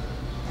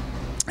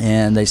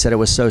 And they said it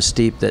was so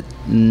steep that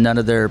none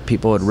of their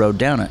people had rode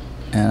down it.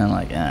 And I'm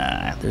like,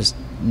 it's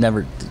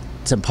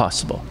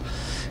impossible.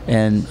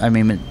 And I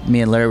mean, me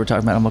and Larry were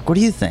talking about it. I'm like, what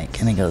do you think?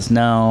 And he goes,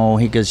 no.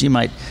 He goes, you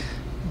might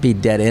be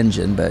dead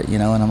engine, but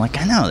and I'm like,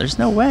 I know, there's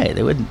no way.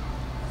 They wouldn't.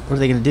 What are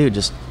they going to do?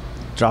 Just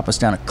drop us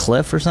down a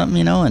cliff or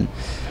something, And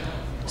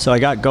So I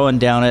got going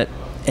down it,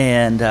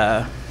 and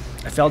I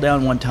fell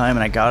down one time,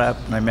 and I got up,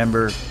 and I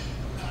remember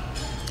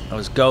I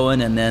was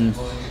going, and then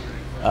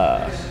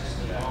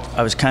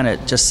I was kind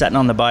of just sitting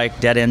on the bike,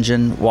 dead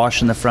engine,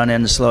 washing the front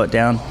end to slow it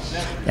down,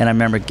 and I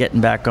remember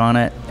getting back on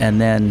it and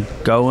then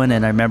going,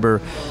 and I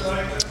remember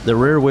the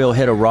rear wheel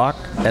hit a rock,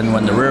 and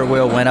when the rear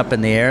wheel went up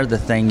in the air, the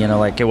thing,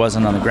 like it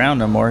wasn't on the ground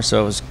no more,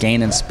 so it was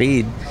gaining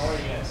speed,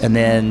 and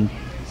then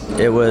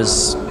it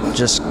was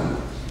just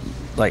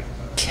like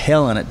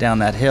killing it down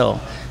that hill.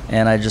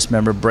 And I just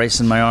remember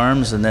bracing my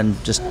arms, and then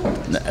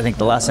I think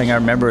the last thing I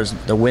remember is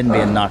the wind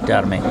being knocked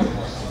out of me.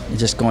 And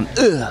just going,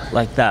 ugh,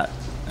 like that.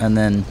 And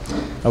then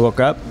I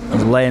woke up, I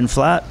was laying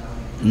flat,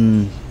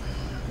 and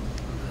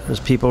there's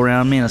people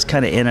around me, and it's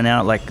kind of in and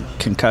out, like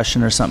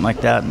concussion or something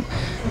like that. And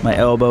my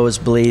elbow was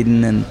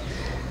bleeding, and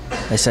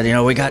they said,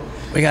 we got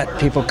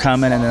people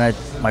coming. And then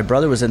my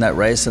brother was in that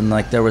race, and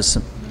like there was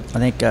some, I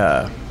think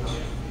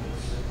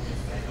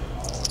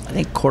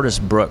Cordis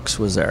Brooks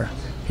was there.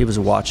 He was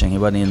watching. He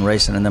wasn't even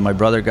racing. And then my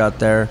brother got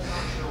there,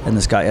 and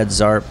this guy Ed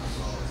Zarp,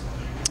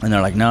 and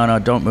they're like, no,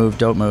 don't move.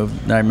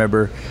 And I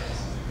remember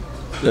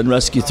then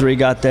Rescue 3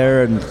 got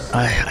there, and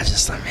I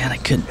just thought, man, I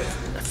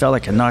felt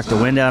like I knocked the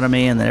wind out of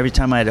me. And then every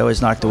time I'd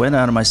always knock the wind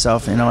out of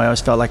myself, I always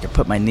felt like I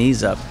put my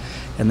knees up.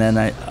 And then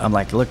I'm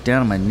like, look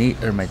down, my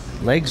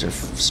legs are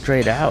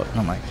straight out. And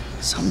I'm like,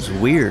 something's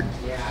weird.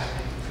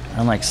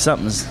 I'm like,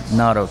 something's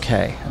not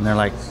okay. And they're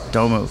like,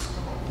 don't move.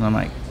 And I'm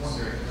like,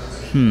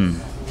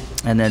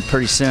 And then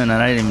pretty soon, and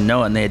I didn't even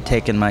know it, and they had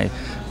taken my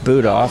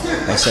boot off.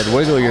 I said,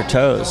 wiggle your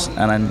toes.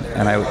 And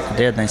I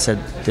did, and they said,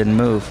 didn't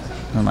move.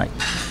 And I'm like,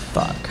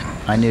 fuck.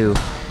 I knew.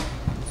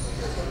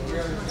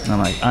 And I'm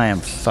like, I am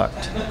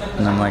fucked.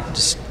 And I'm like,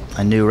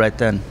 I knew right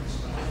then.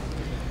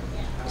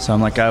 So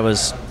I'm like, I don't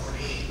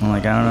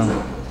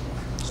know.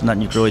 There's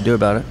nothing you can really do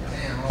about it.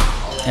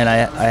 And I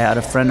had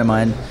a friend of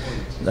mine,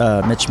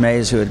 Mitch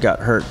Mays, who had got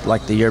hurt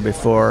like the year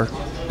before.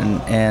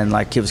 And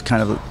like he was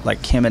kind of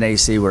like him and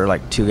AC were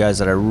like two guys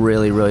that I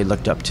really, really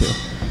looked up to.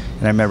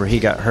 And I remember he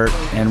got hurt,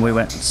 and we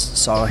went and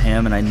saw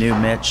him, and I knew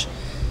Mitch.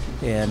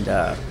 And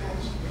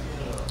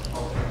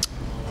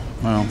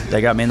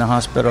they got me in the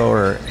hospital,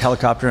 or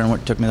helicopter,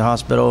 and took me to the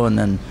hospital, and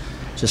then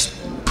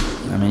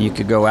you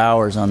could go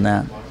hours on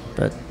that,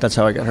 but that's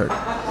how I got hurt.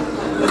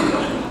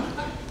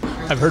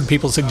 I've heard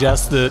people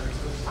suggest that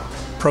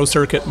pro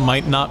circuit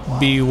might not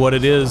be what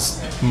it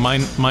is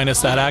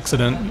minus that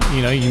accident.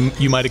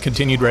 You might have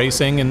continued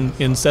racing and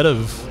instead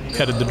of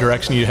headed the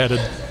direction you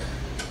headed.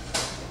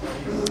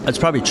 That's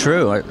probably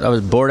true. I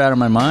was bored out of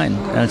my mind,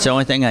 and it's the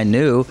only thing I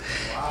knew,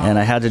 and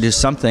I had to do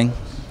something.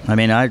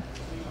 I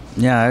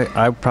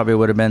probably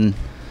would have been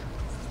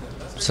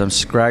some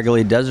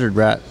scraggly desert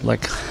rat,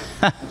 like.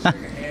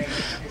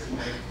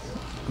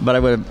 But I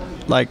would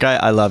have,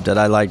 I loved it.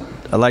 I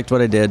liked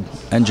what I did,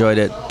 enjoyed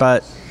it,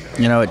 but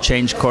it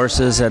changed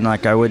courses, and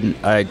I wouldn't,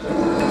 I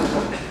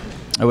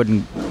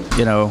don't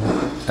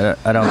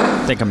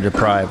think I'm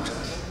deprived.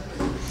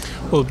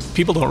 Well,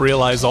 people don't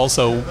realize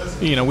also,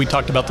 we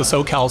talked about the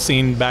SoCal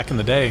scene back in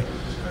the day,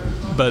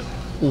 but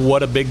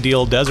what a big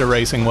deal desert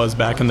racing was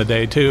back in the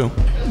day too.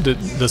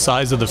 The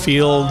size of the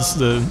fields,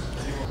 the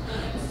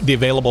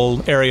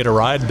available area to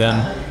ride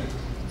then.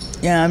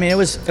 Yeah, it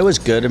was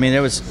good. It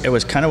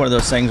was kind of one of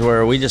those things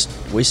where we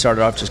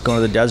started off just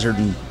going to the desert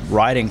and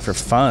riding for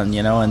fun,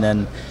 and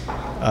then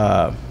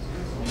I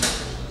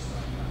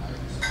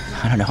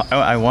don't know.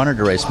 I wanted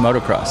to race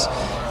motocross,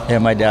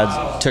 and my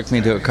dad took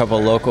me to a couple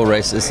of local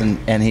races,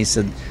 and he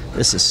said,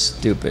 "This is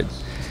stupid,"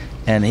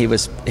 and he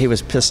was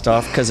pissed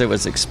off because it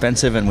was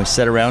expensive and we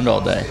sat around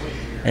all day,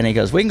 and he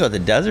goes, "We can go to the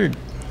desert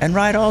and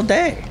ride all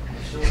day."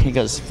 He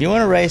goes, "If you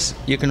want to race,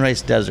 you can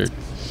race desert."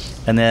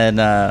 And then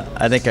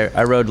I think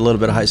I rode a little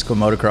bit of high school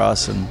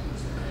motocross, and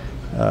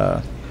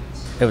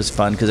it was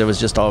fun because it was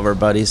just all of our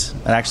buddies.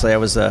 And actually, I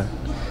was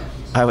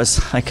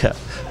like a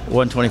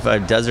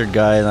 125 desert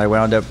guy, and I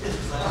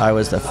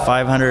was the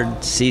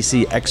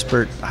 500cc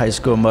expert high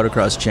school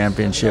motocross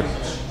championship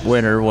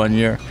winner one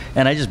year.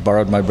 And I just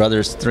borrowed my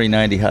brother's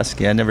 390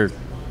 Husky. Never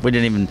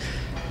did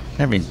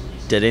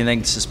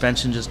anything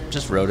suspension,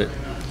 just rode it.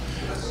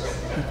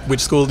 Which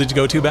school did you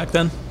go to back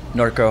then?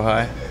 Norco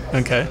High.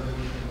 Okay.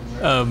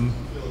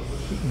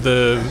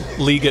 The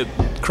league at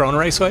Corona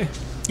Raceway?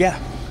 Yeah.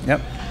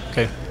 Yep.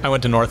 Okay. I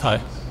went to North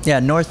High. Yeah,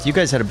 North. You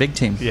guys had a big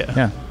team.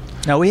 Yeah.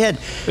 No, we had.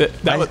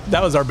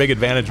 That was our big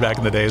advantage back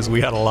in the days.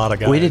 We had a lot of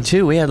guys. We did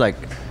too. We had I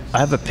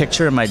have a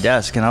picture in my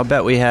desk, and I'll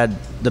bet we had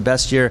the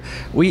best year.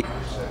 We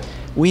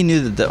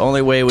knew that the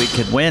only way we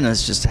could win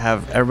is just to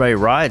have everybody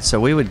ride. So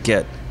we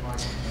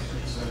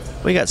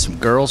got some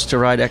girls to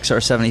ride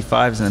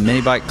XR75s in the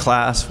mini bike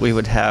class. We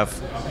would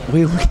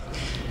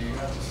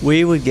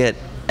get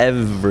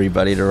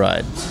everybody to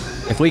ride.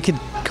 If we could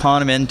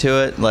con them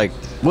into it,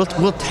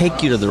 we'll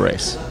take you to the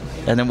race.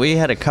 And then we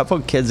had a couple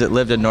of kids that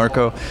lived in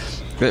Norco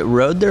that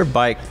rode their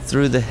bike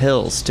through the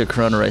hills to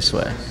Corona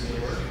Raceway,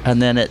 and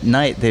then at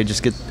night they'd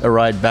just get a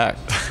ride back.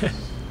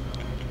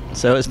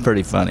 So it was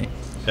pretty funny.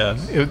 Yeah,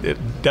 it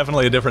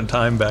definitely a different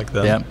time back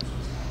then. Yeah.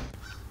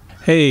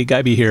 Hey,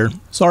 Guyby here.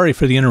 Sorry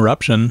for the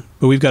interruption,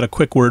 but we've got a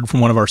quick word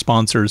from one of our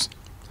sponsors.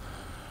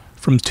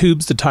 From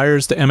tubes to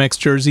tires to MX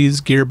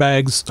jerseys, gear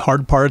bags,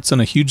 hard parts, and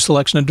a huge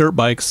selection of dirt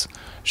bikes,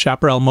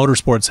 Chaparral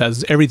Motorsports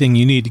has everything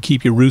you need to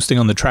keep you roosting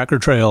on the track or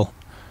trail.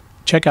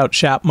 Check out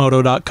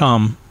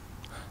chapmoto.com.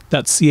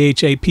 That's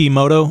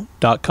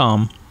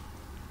chapmoto.com.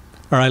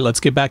 All right, let's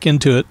get back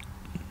into it.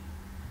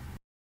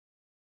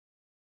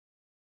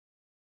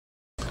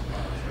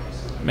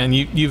 Man,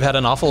 you've had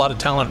an awful lot of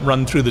talent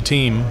run through the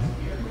team.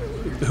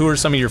 Who are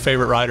some of your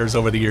favorite riders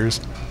over the years?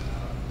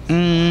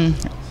 I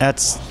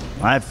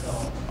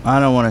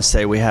don't want to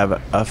say we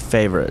have a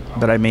favorite,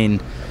 but I mean,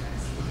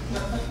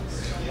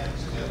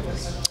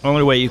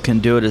 only way you can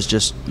do it is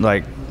just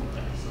like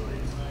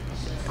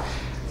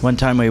one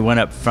time we went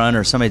up front,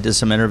 or somebody did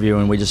some interview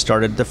and we just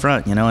started at the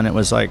front, you know, and it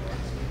was like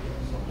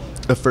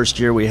the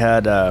first year we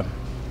had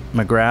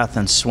McGrath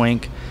and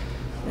Swink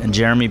and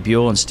Jeremy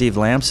Buell and Steve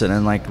Lamson,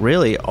 and like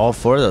really all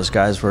four of those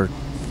guys were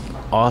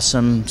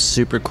awesome,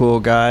 super cool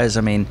guys.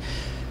 I mean,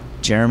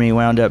 Jeremy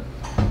wound up,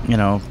 you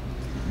know,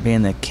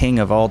 being the king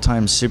of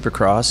all-time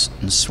Supercross,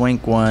 and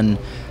Swink won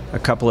a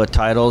couple of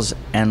titles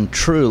and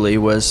truly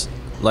was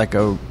like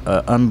a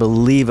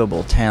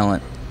unbelievable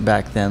talent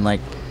back then, like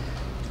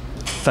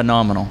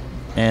phenomenal.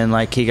 And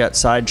like he got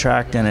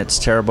sidetracked, and it's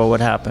terrible what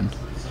happened.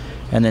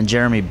 And then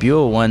Jeremy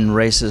Buell won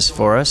races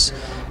for us,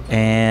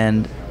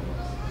 and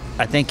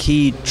I think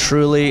he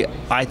truly,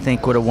 I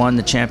think, would have won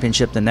the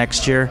championship the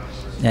next year,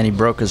 and he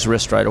broke his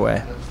wrist right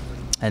away.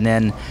 And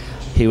then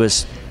he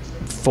was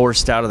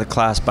forced out of the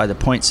class by the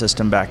point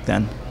system back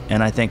then.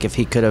 And I think if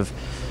he could have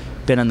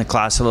been in the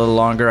class a little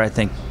longer, I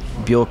think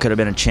Buell could have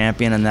been a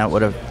champion, and that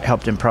would have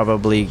helped him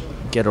probably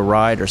get a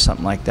ride or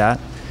something like that.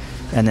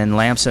 And then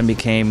Lamson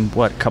became,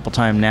 a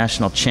couple-time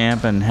national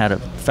champ and had a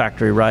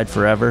factory ride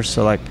forever.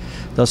 So, like,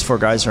 those four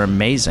guys are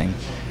amazing.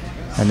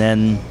 And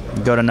then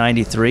go to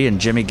 93,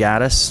 and Jimmy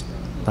Gaddis,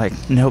 like,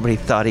 nobody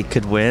thought he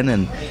could win,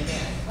 and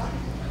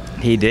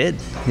he did.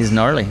 He's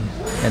gnarly.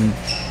 And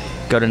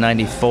go to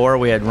 94,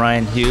 we had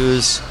Ryan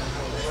Hughes,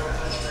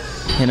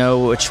 you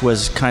know, which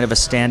was kind of a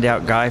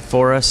standout guy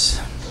for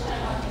us.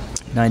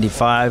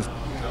 95,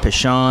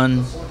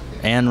 Pichon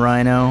and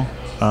Rhino.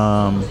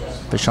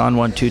 Pichon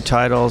won 2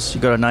 titles. You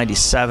go to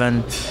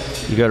 97,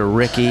 you go to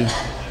Ricky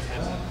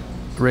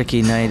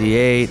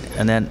 98,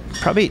 and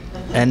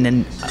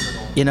then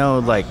you know,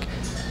 like,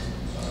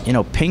 you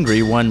know,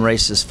 Pingree won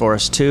races for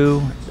us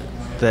too,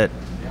 that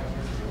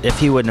if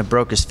he wouldn't have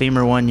broke his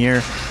femur one year,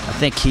 I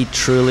think he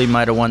truly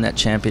might have won that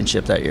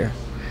championship that year.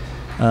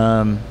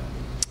 And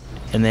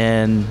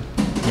then,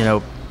 you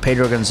know,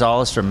 Pedro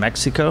Gonzalez from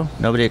Mexico.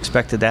 Nobody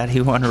expected that.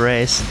 He won a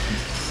race.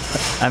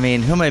 I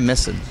mean, who am I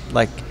missing?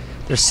 Like,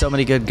 there's so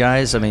many good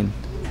guys. I mean,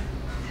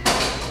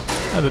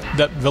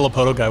 that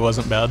Villapoto guy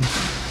wasn't bad.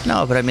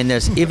 No, but I mean,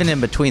 there's even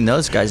in between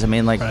those guys. I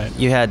mean, like, right.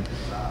 you had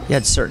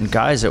certain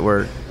guys that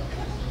were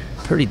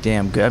pretty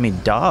damn good. I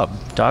mean,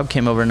 Dobb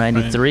came over in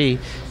 93.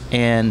 Right.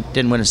 And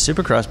didn't win a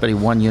Supercross, but he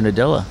won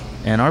Unadilla.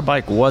 And our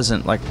bike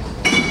wasn't like,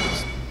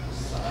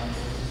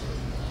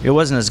 it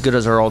wasn't as good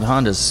as our old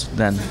Hondas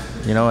then,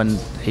 you know, and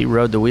he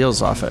rode the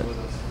wheels off it.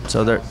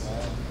 So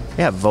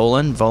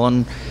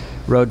Volan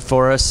rode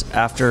for us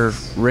after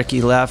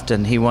Ricky left,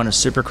 and he won a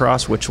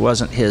Supercross, which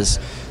wasn't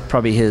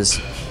probably his,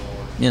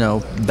 you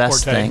know,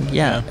 best forte thing.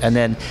 Yeah. And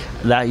then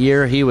that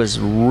year he was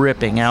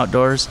ripping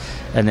outdoors,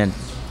 and then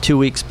 2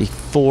 weeks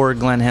before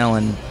Glen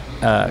Helen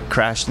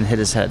crashed and hit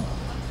his head.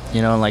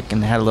 You know, like,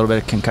 and had a little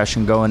bit of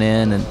concussion going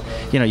in, and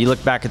you know, you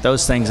look back at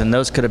those things, and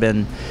those could have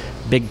been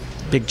big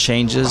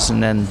changes.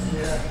 And then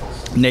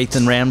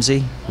Nathan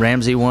Ramsey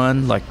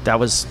won, like, that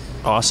was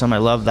awesome. I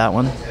love that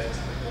one.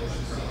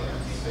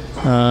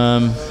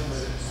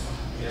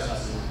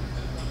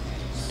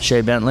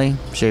 Shea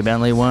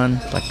Bentley won.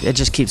 Like, it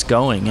just keeps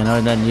going, you know.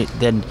 And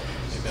then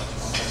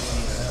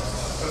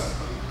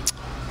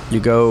you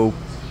go.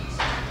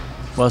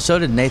 Well, so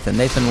did Nathan.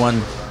 Nathan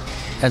won,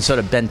 and so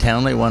did Ben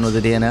Townley won with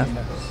the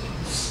DNF.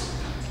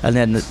 And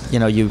then, you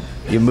know, you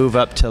move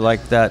up to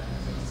like that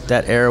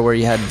era where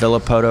you had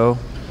Villapoto,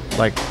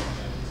 like,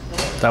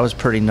 that was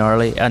pretty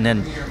gnarly. And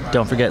then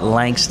don't forget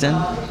Langston,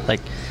 like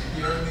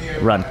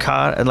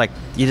Roncott, and like,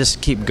 you just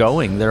keep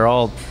going. They're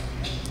all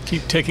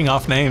keep taking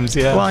off names,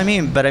 yeah. Well, I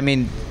mean,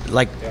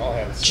 like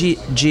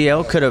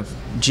GL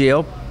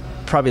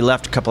probably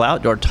left a couple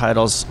outdoor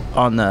titles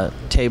on the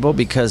table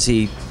because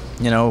he,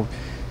 you know,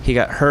 he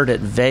got hurt at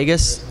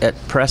Vegas at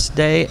press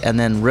day and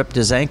then ripped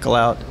his ankle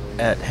out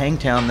at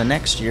Hangtown the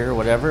next year or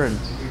whatever, and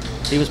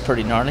he was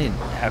pretty gnarly.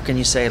 How can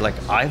you say, like,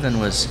 Ivan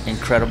was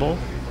incredible?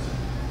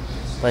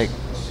 Like,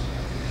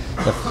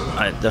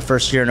 the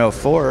first year in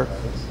 04,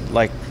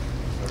 like,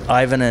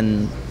 Ivan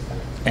and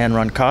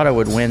Roncata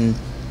would win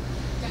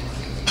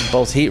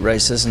both heat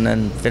races and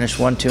then finish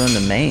 1-2 in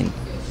the main.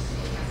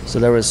 So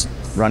there was,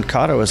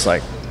 Roncata was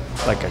like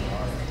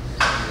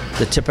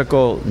the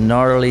typical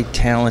gnarly,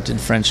 talented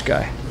French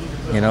guy.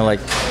 You know, like,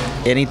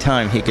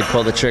 anytime he could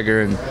pull the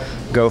trigger and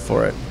go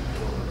for it.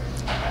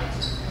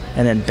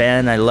 And then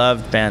Ben, I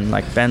loved Ben.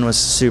 Like, Ben was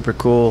super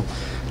cool.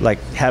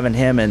 Like, having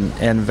him and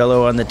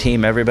Villo on the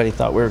team, everybody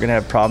thought we were going to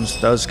have problems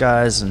with those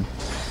guys. And,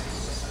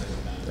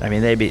 I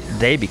mean,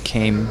 they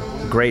became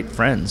great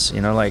friends,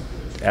 you know, like,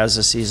 as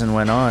the season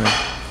went on.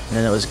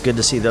 And it was good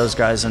to see those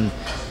guys. And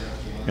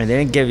I mean, they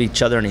didn't give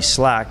each other any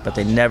slack, but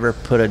they never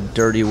put a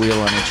dirty wheel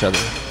on each other.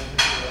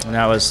 And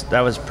that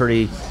was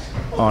pretty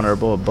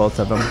honorable of both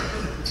of them.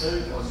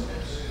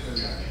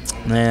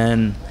 And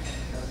then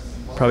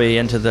probably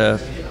into the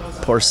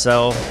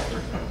Porcel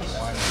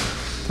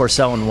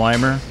and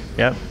Weimer,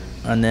 yep.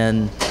 And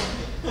then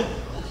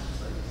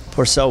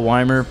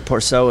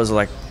Porcel was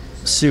like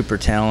super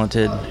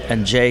talented,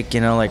 and Jake,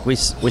 you know, like we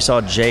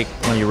saw Jake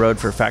when he rode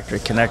for Factory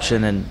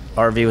Connection, and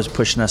RV was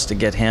pushing us to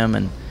get him,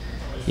 and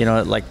you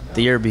know, like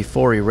the year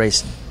before he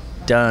raced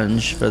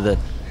Dunge for the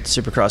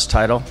Supercross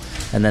title,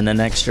 and then the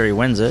next year he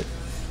wins it.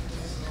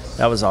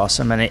 That was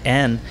awesome,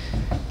 and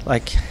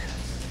like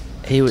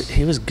he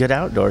was good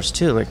outdoors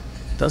too. Like,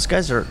 those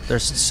guys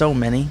there's so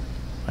many.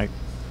 Like,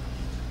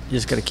 you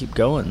just got to keep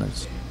going.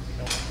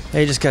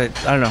 You just got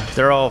to, I don't know.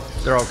 They're all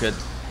good.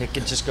 It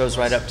just goes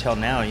right up till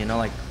now. You know,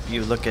 like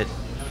you look at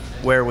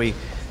where we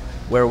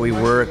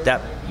were at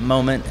that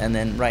moment, and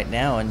then right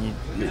now, and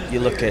you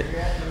look at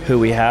who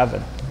we have,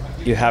 and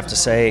you have to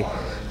say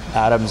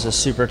Adam's a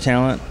super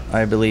talent.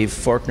 I believe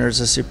Faulkner's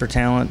a super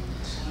talent.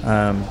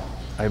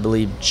 I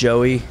believe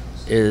Joey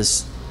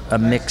is a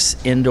mix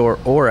indoor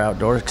or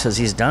outdoor, because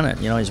he's done it.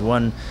 You know, he's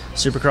won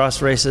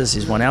Supercross races,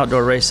 he's won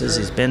outdoor races,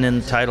 he's been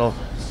in title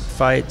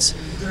fights.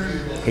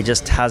 He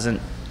just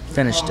hasn't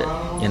finished it,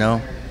 you know.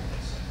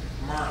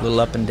 A little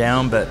up and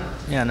down, but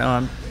yeah,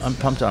 no, I'm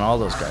pumped on all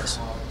those guys.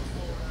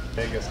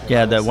 Vegas.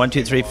 Yeah, the 1,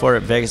 2, 3, 4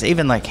 at Vegas.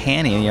 Even like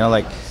Hanny, you know,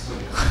 like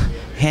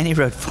Hanny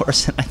rode for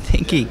us, and I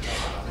think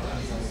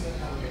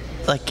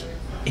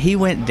he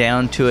went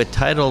down to a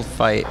title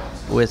fight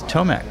with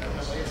Tomac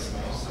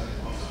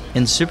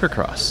in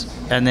Supercross,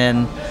 and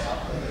then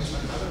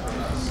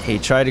he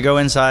tried to go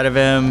inside of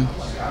him,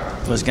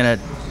 was gonna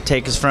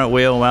take his front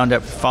wheel, wound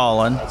up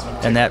falling,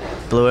 and that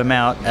blew him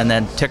out. And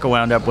then Tickle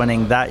wound up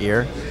winning that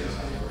year.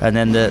 And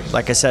then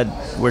like I said,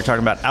 we're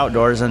talking about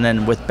outdoors, and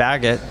then with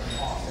Baggett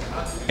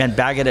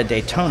at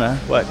Daytona,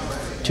 what,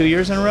 2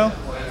 years in a row,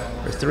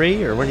 or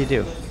 3, or what did he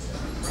do?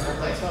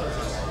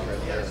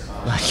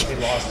 Like,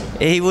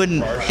 he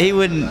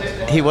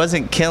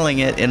wasn't killing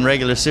it in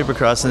regular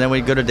Supercross, and then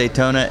we'd go to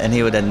Daytona and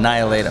he would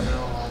annihilate him.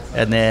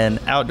 And then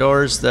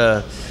outdoors,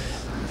 the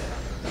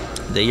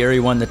year he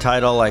won the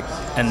title, like,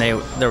 and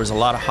there was a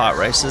lot of hot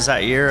races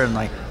that year, and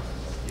like,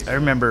 I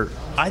remember,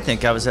 I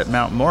think I was at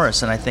Mount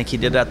Morris, and I think he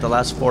did that the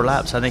last 4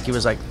 laps. I think he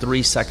was like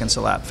 3 seconds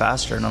a lap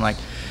faster, and I'm like,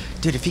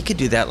 dude, if he could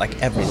do that like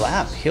every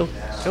lap, he'll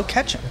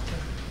catch him.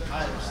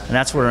 And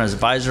that's where his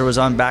visor was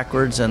on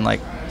backwards, and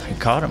like, he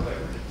caught him.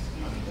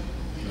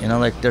 You know,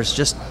 like,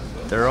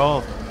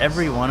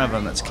 every one of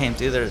them that's came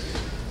through there's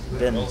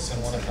been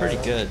pretty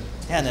good.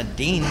 Yeah, and then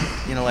Dean,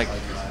 you know, like,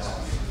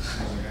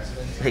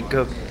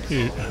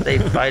 they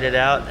fight it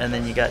out, and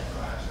then you got,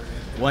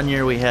 one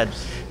year we had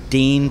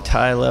Dean,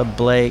 Tyler,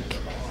 Blake.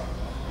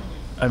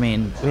 I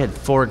mean, we had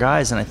 4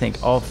 guys, and I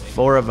think all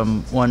 4 of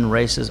them won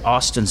races.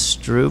 Austin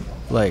Stroop,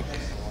 like,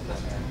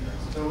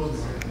 I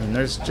mean,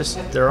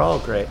 they're all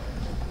great.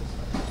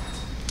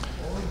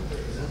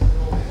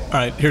 All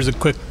right, here's a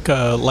quick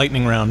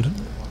lightning round.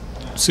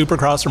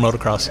 Supercross or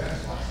motocross?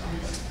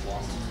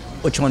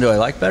 Which one do I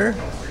like better?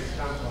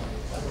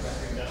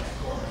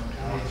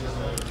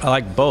 I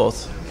like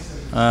both.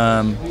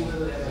 I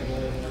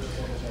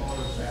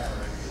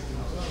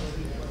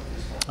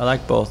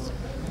like both.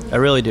 I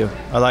really do.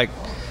 I like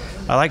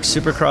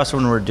Supercross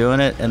when we're doing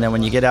it, and then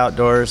when you get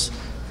outdoors,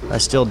 I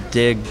still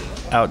dig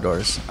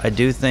outdoors. I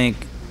do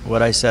think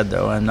what I said,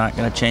 though, I'm not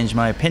going to change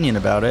my opinion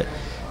about it.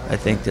 I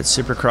think that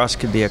Supercross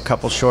could be a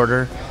couple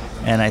shorter,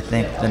 and I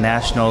think the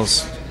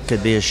Nationals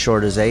could be as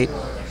short as 8.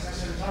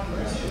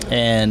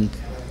 And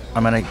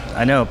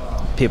I know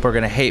people are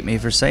gonna hate me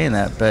for saying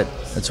that, but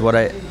that's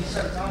what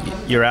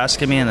you're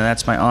asking me, and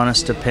that's my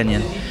honest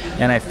opinion.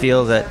 And I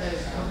feel that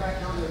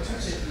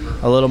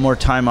a little more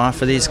time off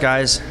for these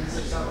guys,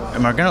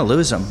 and we're gonna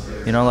lose them.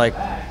 You know, like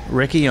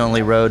Ricky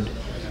only rode,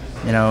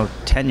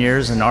 10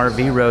 years, and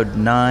RV rode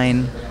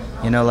 9.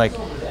 You know, like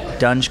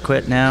Dunge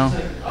quit now.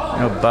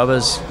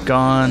 Bubba's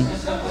gone.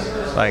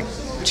 Like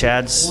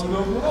Chad's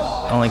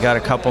only got a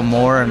couple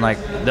more, and like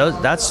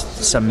that's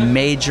some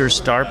major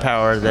star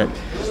power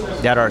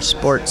that our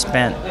sport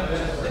spent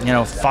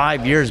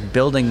 5 years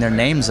building their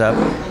names up,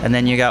 and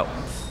then you got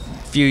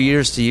a few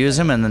years to use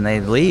them, and then they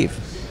leave.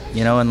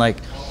 And like,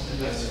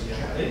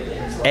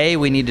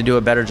 we need to do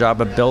a better job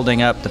of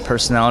building up the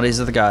personalities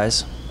of the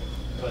guys,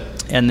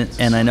 and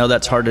I know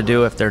that's hard to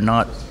do if they're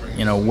not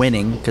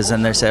winning, because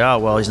then they say, oh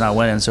well, he's not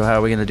winning, so how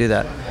are we going to do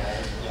that?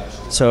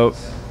 So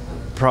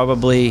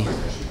probably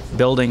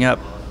building up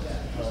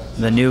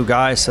the new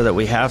guys so that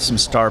we have some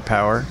star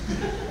power,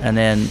 and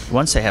then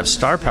once they have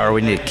star power,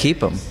 we need to keep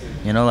them.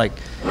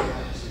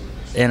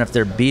 And if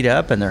they're beat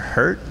up and they're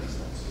hurt,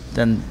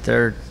 then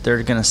they're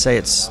gonna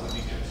say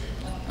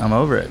I'm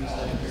over it.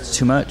 It's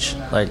too much.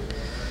 Like,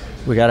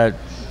 we gotta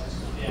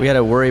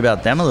worry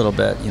about them a little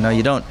bit. You know,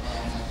 you don't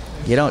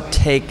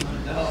take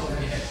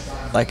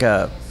like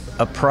a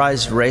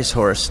prized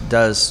racehorse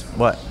does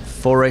what,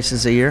 4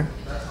 races a year,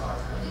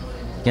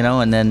 you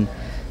know, and then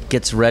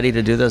gets ready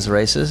to do those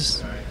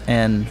races,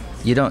 and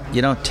you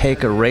don't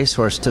take a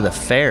racehorse to the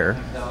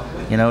fair,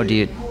 you know.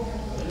 You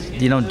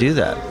don't do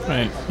that.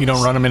 Right. You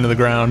don't run them into the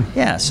ground.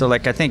 Yeah. So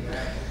like, I think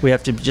we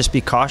have to just be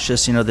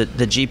cautious. You know, the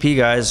GP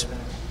guys,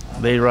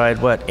 they ride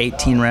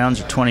 18 rounds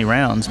or 20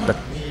 rounds, but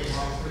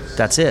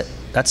that's it.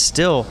 That's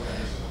still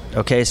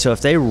okay. So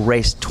if they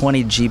race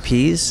 20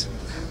 GPs,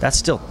 that's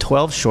still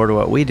 12 short of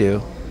what we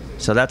do.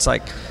 So that's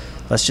like,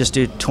 let's just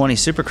do 20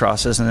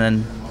 supercrosses, and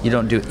then you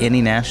don't do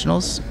any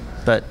nationals.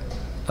 But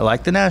I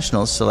like the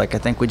nationals, so like, I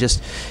think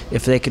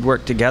if they could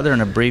work together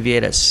and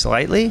abbreviate it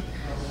slightly,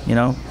 you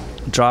know,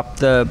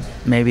 drop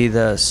maybe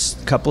the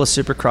couple of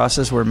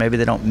supercrosses where maybe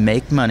they don't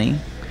make money,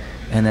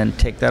 and then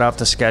take that off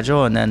the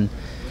schedule, and then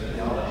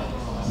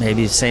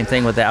maybe same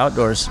thing with the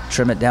outdoors,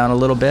 trim it down a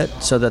little bit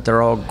so that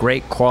they're all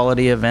great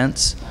quality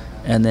events,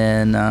 and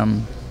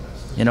then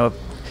you know,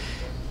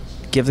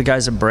 give the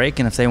guys a break.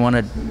 And if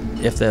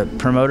the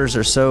promoters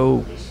are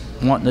so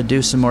wanting to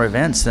do some more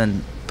events,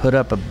 then put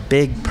up a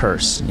big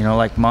purse, you know,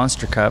 like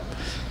Monster Cup,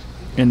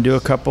 and do a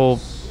couple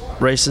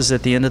races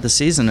at the end of the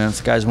season. And if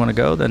the guys want to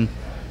go, then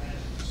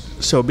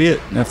so be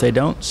it. And if they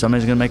don't,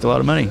 somebody's going to make a lot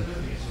of money.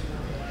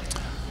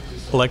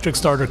 Electric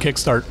start or kick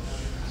start?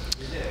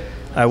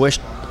 I wish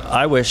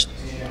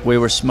we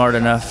were smart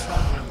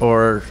enough,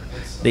 or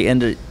the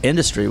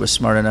industry was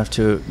smart enough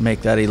to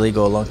make that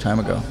illegal a long time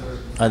ago.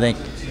 I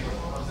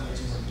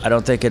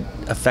don't think it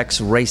affects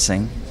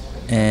racing,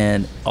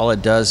 and all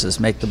it does is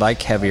make the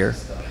bike heavier,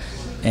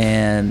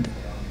 and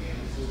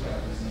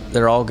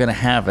they're all going to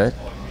have it,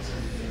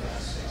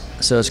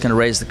 so it's going to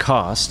raise the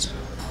cost.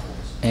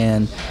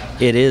 And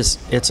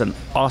it's an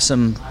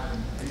awesome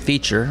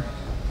feature,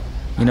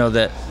 you know,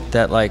 that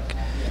like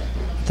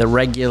the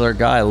regular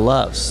guy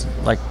loves.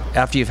 Like,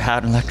 after you've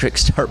had an electric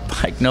start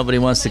bike, nobody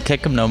wants to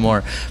kick them no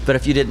more. But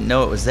if you didn't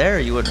know it was there,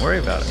 you wouldn't worry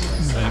about it.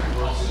 Right.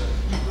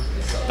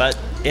 But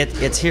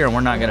it's here, and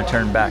we're not going to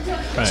turn back.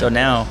 Right. So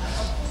now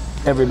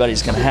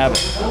everybody's going to have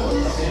it.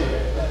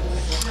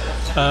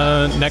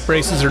 Neck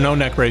braces or no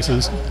neck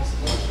braces?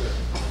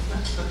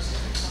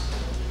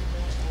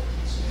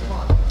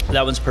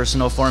 That one's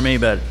personal for me,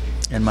 but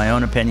in my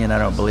own opinion, I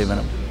don't believe in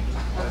them.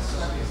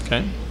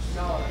 Okay.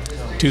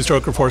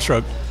 2-stroke or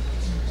 4-stroke?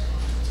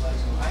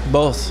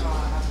 Both.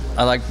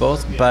 I like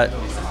both, but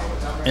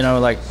you know,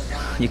 like,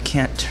 you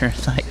can't turn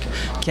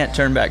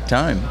back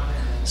time.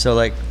 So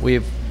like, we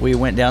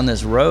went down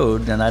this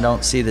road, and I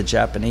don't see the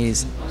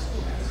Japanese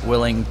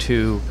willing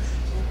to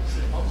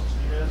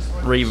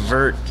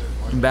revert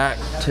back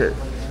to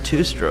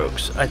 2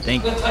 strokes. I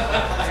think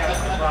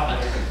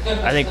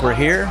we're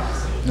here,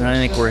 and I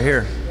think we're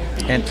here.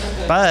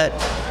 But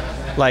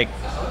like,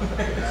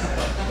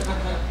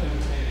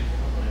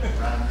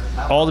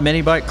 all the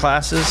mini bike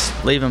classes,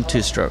 leave them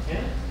 2-stroke.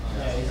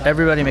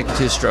 Everybody make a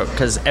 2-stroke,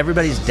 because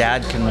everybody's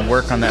dad can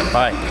work on that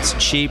bike. It's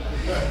cheap.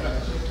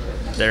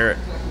 They're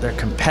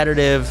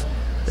competitive.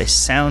 They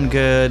sound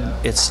good.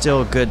 It's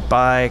still a good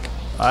bike.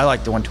 I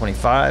like the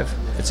 125.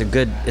 It's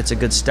a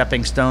good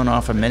stepping stone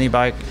off a mini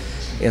bike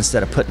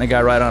instead of putting a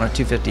guy right on a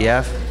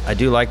 250F. I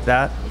do like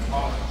that.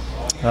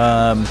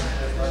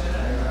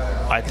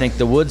 I think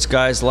the Woods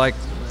guys like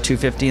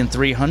 250 and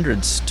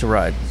 300s to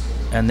ride.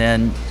 And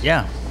then,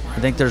 yeah, I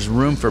think there's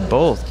room for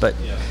both, but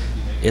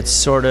it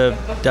sort of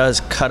does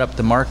cut up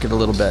the market a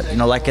little bit. You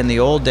know, like in the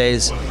old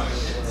days,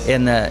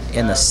 in the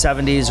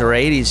 70s or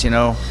 80s, you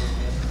know,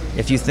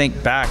 if you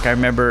think back, I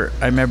remember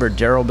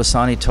Daryl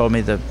Bassani told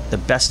me the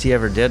best he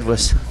ever did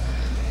was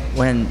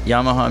when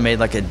Yamaha made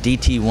like a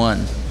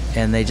DT1,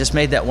 and they just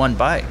made that one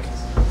bike.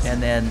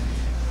 And then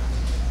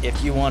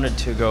if you wanted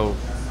to go,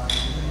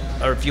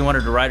 or if you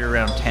wanted to ride it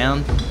around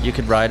town, you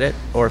could ride it.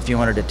 Or if you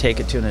wanted to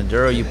take it to an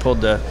enduro, you pulled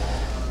the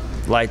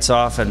lights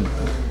off and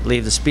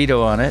leave the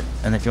speedo on it.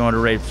 And if you wanted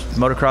to race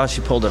motocross,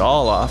 you pulled it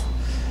all off.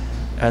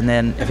 And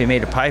then if you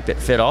made a pipe, it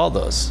fit all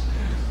those.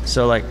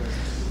 So like,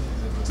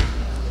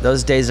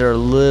 those days are a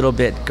little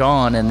bit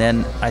gone. And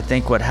then I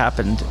think what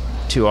happened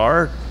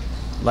to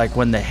like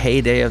when the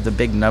heyday of the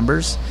big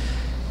numbers,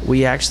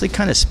 we actually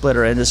kind of split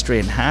our industry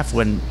in half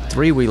when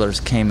 3-wheelers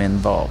came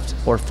involved,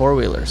 or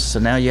 4-wheelers. So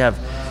now you have,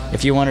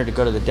 if you wanted to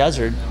go to the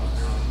desert,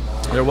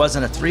 there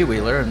wasn't a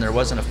 3-wheeler and there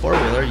wasn't a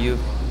 4-wheeler. You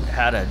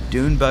had a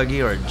dune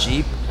buggy or a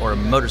Jeep or a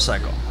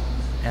motorcycle.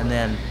 And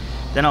then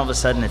all of a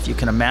sudden, if you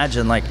can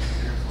imagine, like,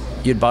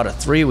 you'd bought a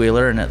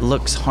 3-wheeler and it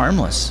looks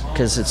harmless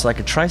because it's like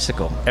a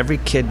tricycle. Every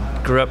kid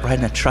grew up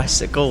riding a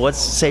tricycle. What's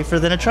safer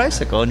than a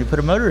tricycle? And you put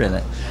a motor in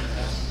it.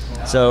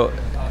 So,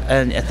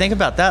 and think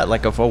about that.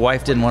 Like, if a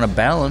wife didn't want to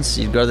balance,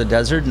 you'd go to the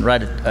desert and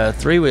ride a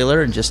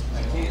 3-wheeler, and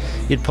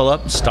you'd pull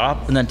up and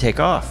stop and then take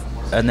off.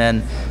 And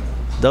then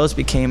those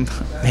became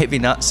maybe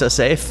not so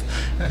safe.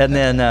 And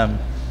then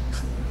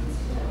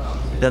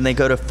they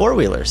go to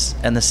 4-wheelers,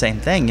 and the same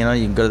thing. You know,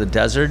 you can go to the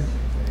desert.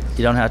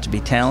 You don't have to be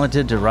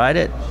talented to ride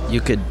it.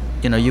 You could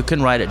You know, you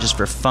can ride it just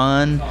for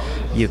fun.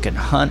 You can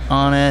hunt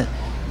on it.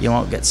 You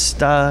won't get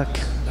stuck.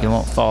 You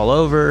won't fall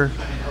over.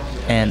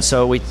 And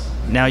so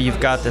now you've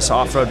got this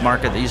off-road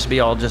market that used to be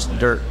all just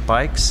dirt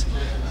bikes,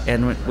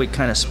 and we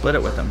kind of split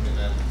it with them.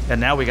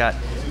 And now we got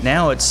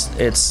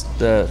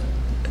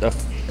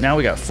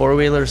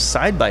four-wheelers,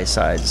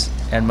 side-by-sides,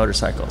 and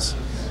motorcycles.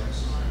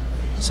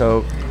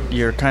 So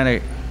you're kind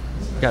of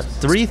got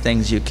three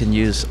things you can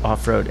use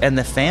off-road. And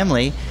the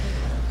family,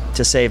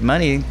 to save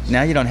money,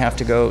 now you don't have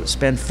to go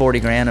spend 40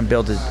 grand and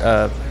build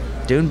a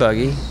dune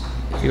buggy.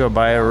 You go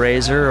buy a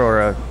Razor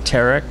or a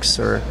Terex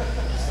or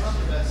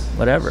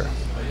whatever.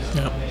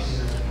 Yeah.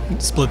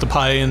 Split the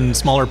pie in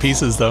smaller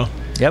pieces, though.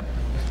 Yep.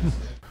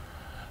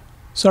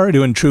 Sorry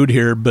to intrude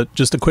here, but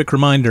just a quick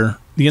reminder,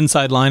 the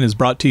Inside Line is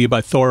brought to you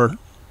by Thor,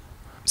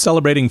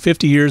 celebrating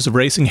 50 years of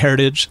racing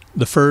heritage,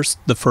 the first,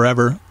 the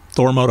forever,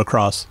 Thor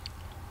Motocross.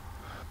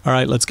 All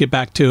right, let's get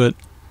back to it.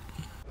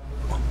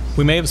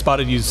 We may have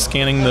spotted you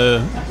scanning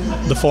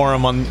the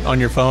forum on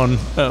your phone.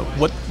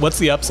 What's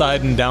the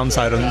upside and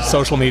downside on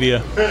social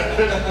media?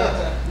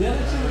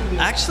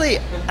 Actually,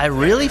 I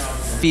really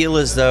feel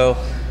as though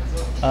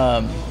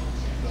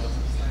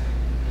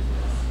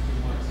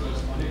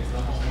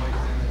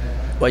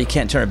well, you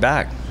can't turn it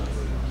back.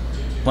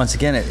 Once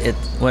again, it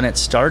when it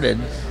started,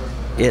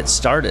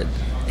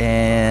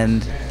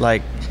 and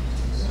like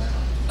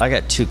I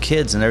got two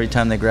kids, and every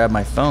time they grab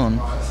my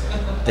phone,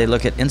 they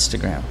look at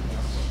Instagram.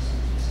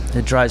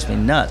 It drives me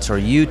nuts, or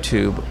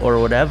YouTube, or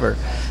whatever.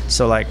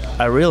 So like,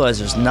 I realize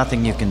there's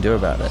nothing you can do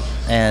about it.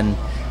 And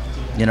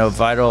you know,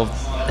 Vital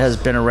has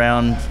been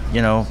around.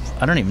 You know,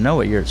 I don't even know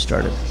what year it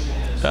started.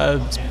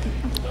 It's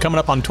coming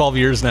up on 12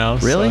 years now.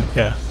 Really? So,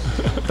 yeah.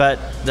 But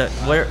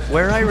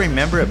where I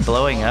remember it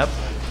blowing up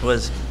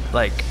was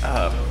like,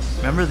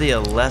 remember the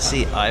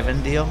Alessi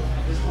Ivan deal?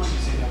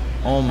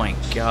 Oh my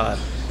God.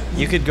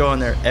 You could go on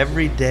there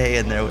every day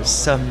and there was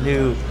some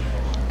new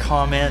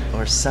comment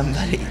or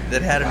somebody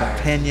that had an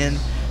opinion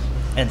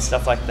and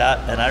stuff like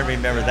that. And I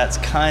remember that's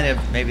kind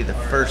of maybe the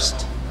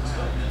first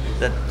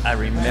that I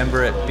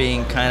remember it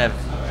being kind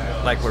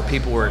of like where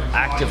people were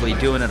actively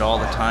doing it all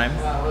the time.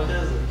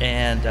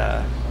 And,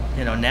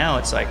 you know, now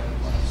it's like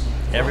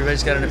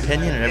everybody's got an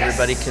opinion and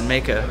everybody can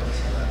make a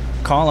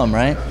column,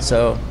 right?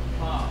 So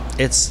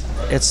it's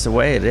the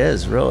way it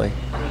is, really.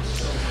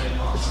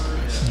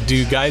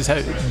 Do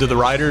the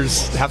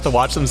riders have to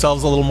watch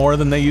themselves a little more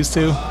than they used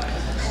to?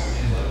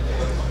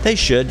 They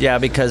should, yeah,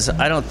 because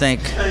I don't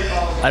think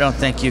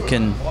you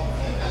can,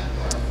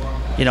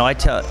 you know,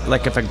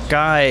 like if a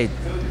guy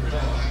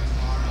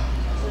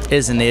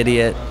is an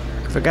idiot,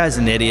 if a guy's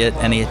an idiot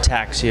and he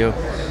attacks you,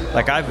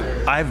 like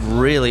I've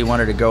really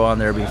wanted to go on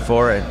there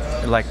before,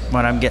 and like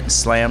when I'm getting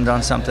slammed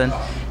on something,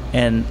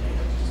 and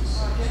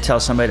tell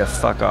somebody to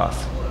fuck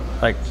off,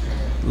 like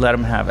let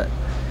them have it.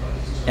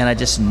 And I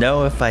just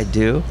know if I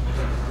do,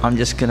 I'm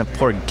just gonna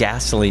pour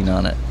gasoline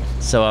on it.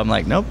 So I'm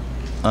like, nope,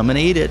 I'm gonna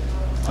eat it.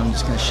 I'm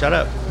just gonna shut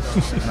up,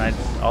 and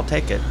I'll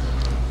take it.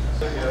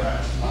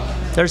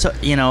 There's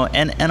you know,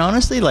 and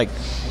honestly, like,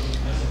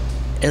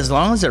 as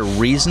long as they're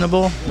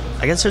reasonable,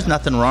 I guess there's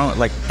nothing wrong with,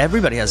 like,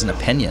 everybody has an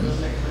opinion,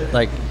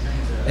 like,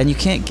 and you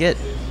can't get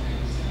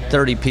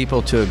 30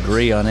 people to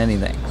agree on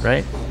anything,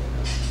 right?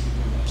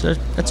 So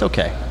that's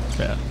okay.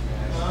 Yeah.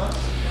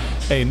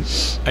 Hey,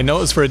 I know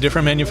it was for a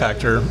different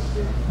manufacturer,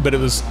 but it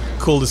was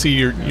cool to see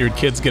your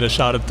kids get a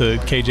shot at the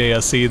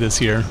KJSC this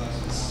year.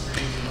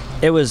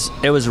 It was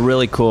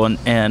really cool,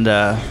 and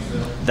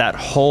that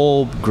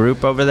whole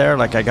group over there,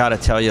 like, I gotta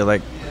tell you,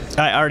 like,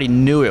 I already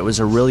knew it was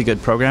a really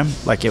good program,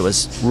 like it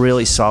was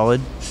really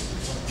solid,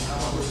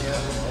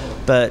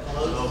 but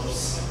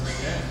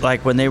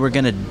like when they were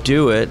gonna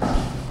do it,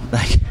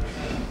 like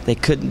they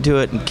couldn't do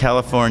it in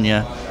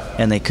California,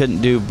 and they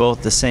couldn't do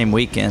both the same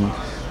weekend,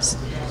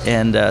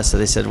 and so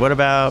they said, what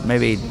about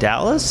maybe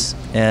Dallas,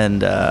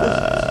 and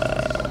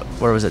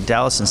where was it,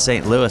 Dallas and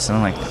St. Louis, and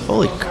I'm like,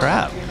 holy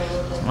crap,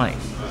 I'm like,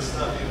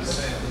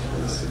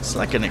 it's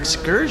like an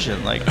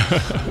excursion, like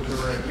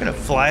you're gonna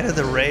fly to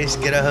the race,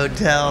 get a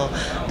hotel,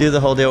 do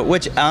the whole deal,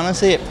 which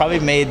honestly it probably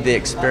made the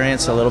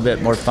experience a little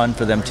bit more fun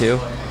for them too.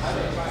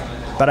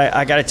 But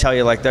I gotta tell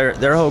you, like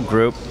their whole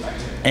group,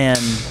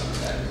 and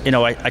you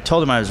know, I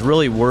told them I was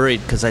really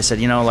worried, because I said,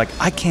 you know, like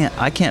I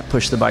can't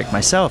push the bike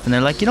myself, and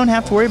they're like, you don't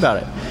have to worry about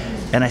it.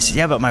 And I said,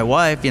 yeah, but my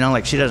wife, you know,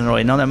 like she doesn't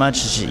really know that much.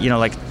 She, you know,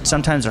 like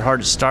sometimes they're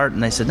hard to start.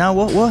 And they said, no,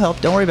 we'll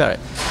help. Don't worry about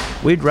it.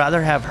 We'd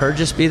rather have her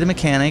just be the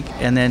mechanic,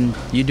 and then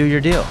you do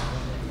your deal.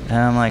 And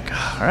I'm like,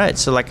 all right.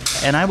 So like,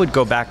 and I would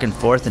go back and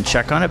forth and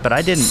check on it, but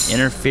I didn't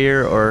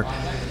interfere or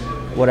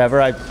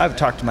whatever. I've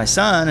talked to my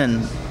son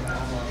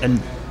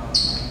and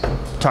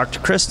talked to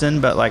Kristen,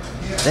 but like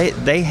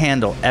they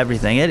handle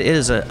everything. It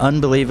is an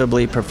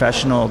unbelievably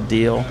professional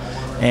deal,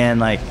 and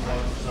like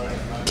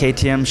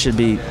KTM should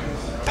be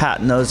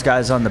patting those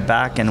guys on the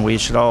back, and we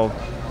should all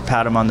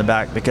pat them on the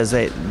back, because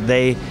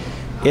they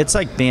it's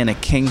like being a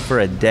king for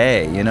a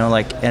day, you know,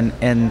 like, and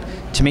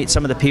to meet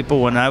some of the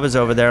people when I was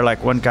over there,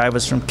 like one guy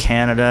was from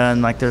Canada,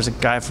 and like there's a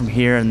guy from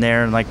here and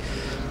there, and like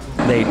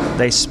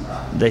they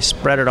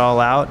spread it all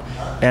out,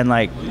 and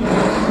like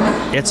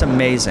it's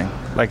amazing.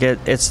 Like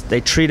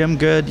they treat them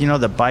good. You know,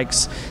 the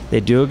bikes, they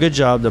do a good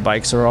job. The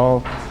bikes are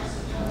all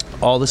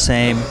the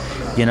same.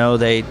 You know,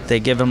 they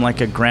give them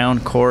like a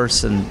ground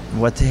course and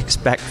what they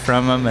expect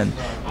from them, and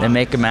they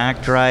make them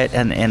act right,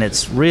 and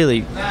it's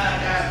really,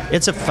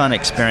 it's a fun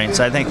experience.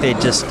 I think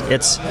it's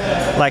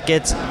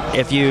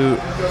if you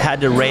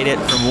had to rate it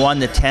from 1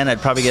 to 10,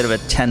 I'd probably give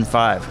it a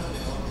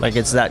 10.5. Like,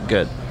 it's that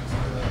good.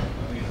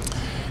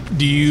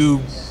 Do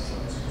you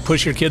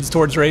push your kids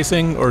towards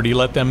racing, or do you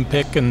let them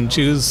pick and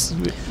choose?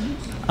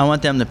 I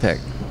want them to pick.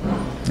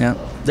 Yeah,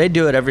 they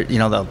do it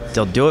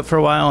they'll do it for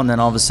a while, and then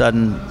all of a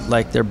sudden,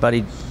 like, their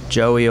buddy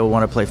Joey will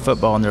want to play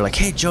football, and they're like,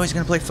 hey, Joey's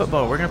going to play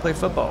football. We're going to play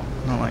football.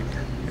 And I'm like,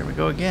 here we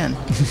go again.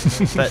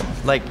 But,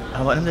 like,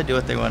 I want them to do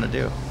what they want to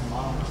do.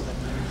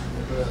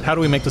 How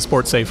do we make the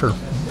sport safer?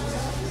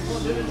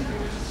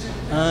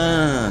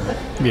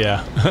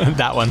 Yeah,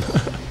 that one.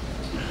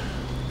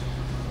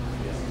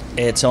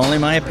 It's only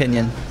my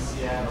opinion,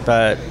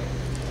 but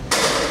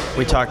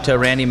we talked to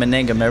Randy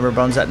Meninga. Remember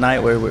Bones that night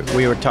where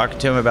we were talking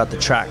to him about the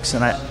tracks,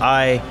 and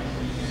I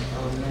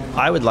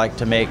would like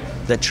to make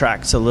the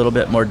tracks a little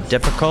bit more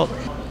difficult.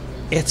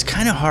 It's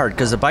kind of hard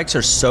because the bikes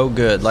are so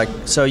good. Like,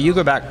 so you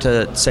go back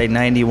to, say,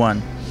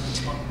 91,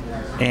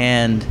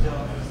 and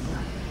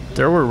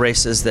there were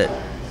races that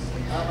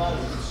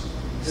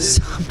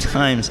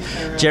sometimes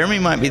Jeremy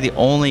might be the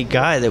only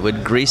guy that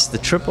would grease the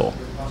triple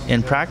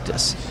in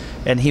practice,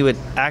 and he would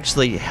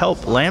actually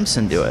help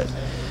Lamson do it.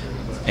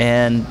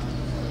 And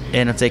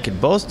if they could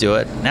both do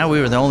it, now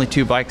we were the only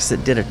two bikes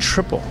that did a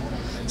triple.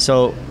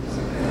 So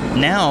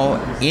now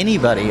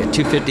anybody, a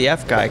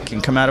 250F guy,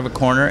 can come out of a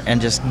corner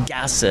and just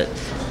gas it,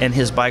 and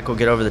his bike will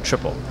get over the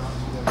triple.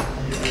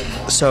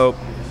 So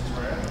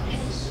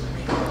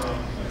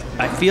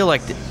I feel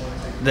like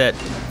that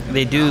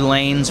they do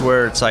lanes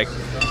where it's like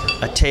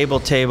a table,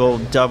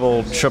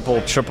 double,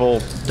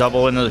 triple,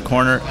 double into the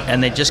corner,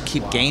 and they just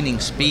keep gaining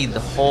speed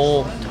the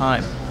whole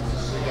time.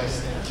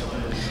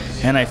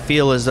 And I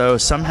feel as though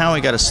somehow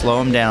we got to slow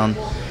them down.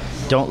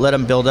 Don't let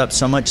them build up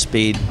so much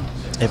speed.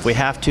 If we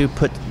have to,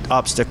 put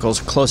obstacles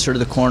closer to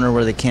the corner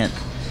where you can't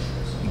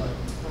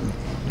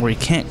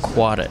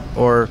quad it,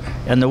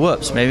 and the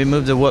whoops. Maybe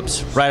move the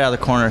whoops right out of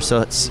the corner so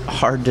it's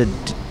hard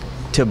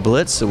to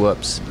blitz the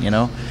whoops,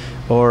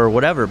 or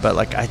whatever. But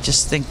like, I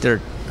think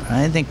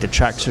the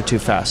tracks are too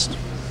fast.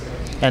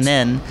 And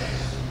then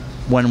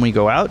when we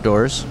go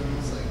outdoors,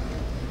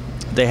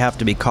 they have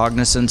to be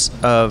cognizant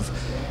of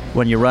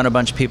when you run a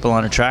bunch of people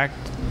on a track.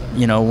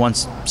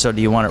 So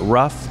do you want it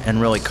rough and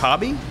really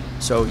cobby?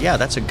 So yeah,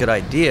 that's a good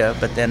idea,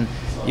 but then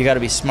you got to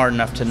be smart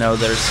enough to know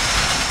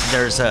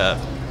there's a,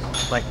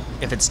 like,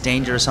 if it's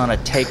dangerous on a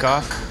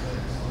takeoff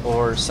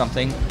or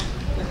something,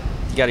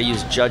 you got to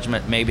use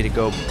judgment maybe to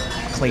go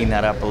clean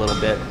that up a little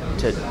bit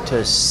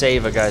to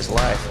save a guy's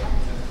life.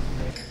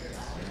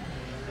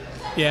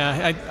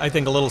 Yeah, I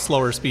think a little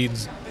slower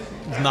speed's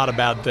not a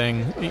bad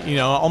thing.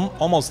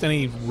 Almost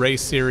any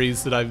race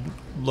series that I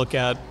look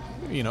at,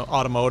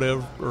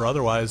 automotive or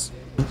otherwise,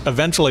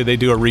 eventually they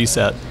do a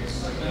reset.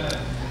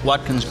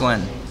 Watkins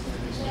Glen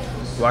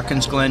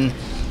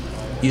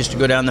used to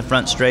go down the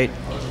front straight,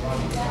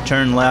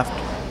 turn left,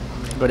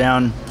 go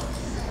down.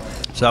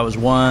 So that was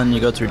 1,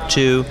 you go through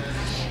 2,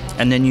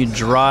 and then you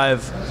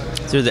drive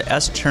through the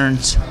S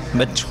turns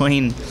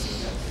between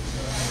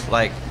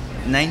like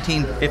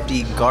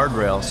 1950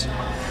 guardrails,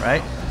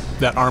 right?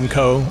 That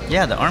Armco?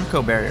 Yeah, the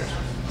Armco barriers.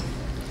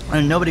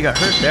 And nobody got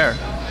hurt there.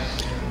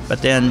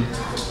 But then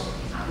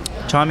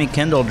Tommy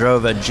Kendall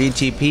drove a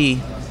GTP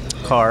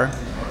car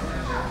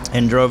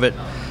and drove it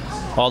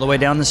all the way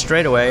down the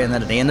straightaway, and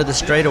then at the end of the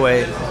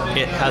straightaway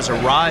it has a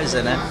rise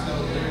in it,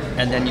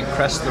 and then you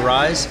crest the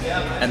rise,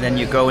 and then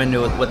you go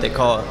into what they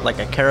call like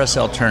a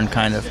carousel turn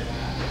kind of,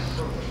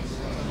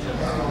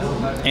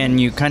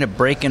 and you kind of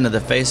break into the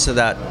face of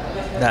that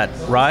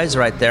rise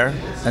right there,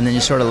 and then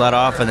you sort of let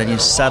off, and then you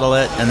settle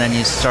it, and then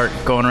you start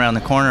going around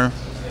the corner.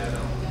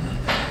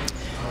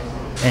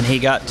 And he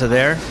got to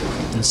there,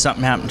 and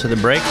something happened to the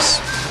brakes,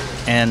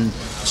 and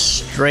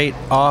straight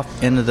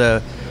off into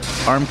the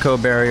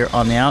Armco barrier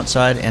on the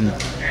outside, and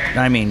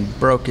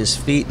broke his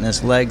feet and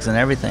his legs and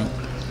everything.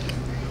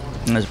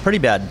 And it was a pretty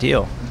bad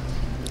deal.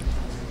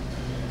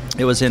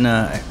 It was in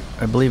I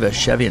believe a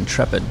Chevy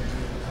Intrepid.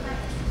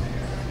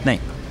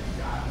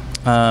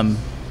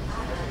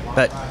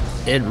 But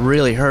it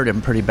really hurt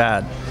him pretty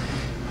bad.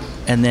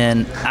 And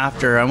then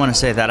after, I want to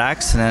say, that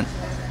accident,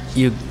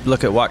 you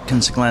look at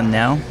Watkins Glen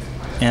now,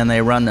 and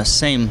they run the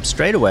same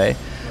straightaway,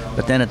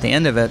 but then at the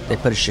end of it, they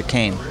put a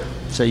chicane.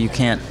 So you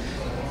can't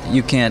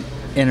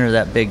enter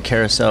that big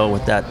carousel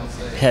with that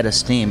head of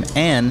steam.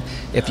 And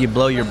if you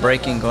blow your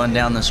braking going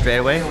down the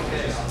straightaway,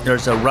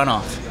 there's a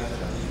runoff.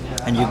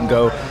 And you can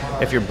go,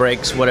 if your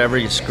brakes, whatever,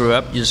 you screw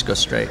up, you just go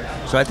straight.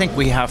 So I think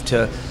we have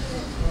to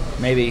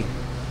maybe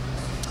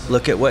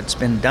look at what's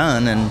been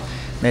done and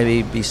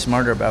maybe be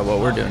smarter about what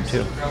we're doing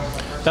too.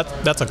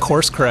 That's a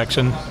course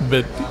correction,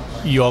 but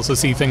you also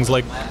see things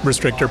like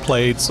restrictor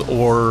plates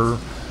or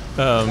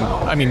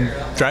I mean,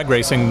 drag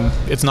racing,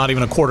 it's not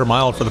even a quarter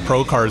mile for the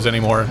pro cars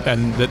anymore,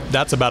 and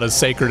that's about as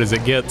sacred as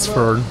it gets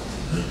for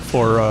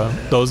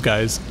those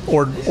guys.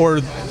 Or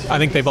I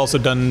think they've also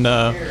done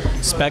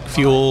spec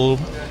fuel,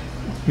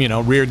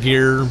 rear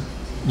gear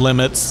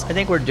limits. I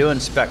think we're doing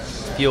spec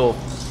fuel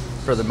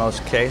for the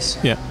most case.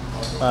 Yeah.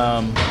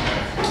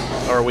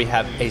 Or we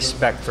have a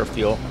spec for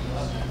fuel.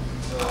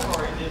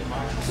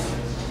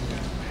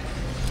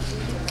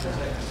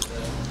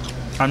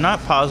 I'm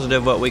not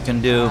positive what we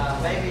can do.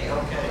 I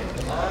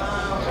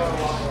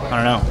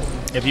don't know.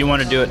 If you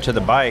want to do it to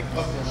the bike,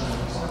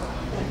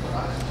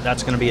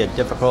 that's going to be a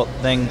difficult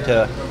thing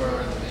to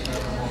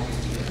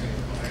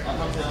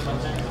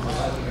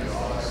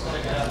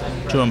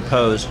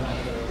impose.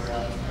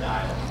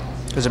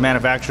 Because the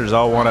manufacturers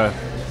all want to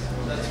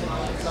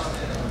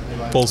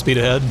full speed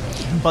ahead.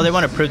 Well, they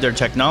want to prove their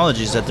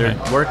technologies that they're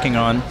working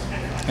on.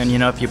 And,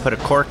 if you put a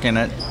cork in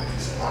it,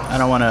 I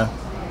don't want to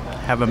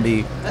have them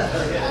be...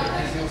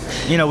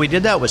 we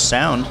did that with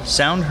sound.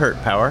 Sound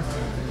hurt power.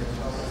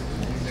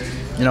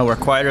 We're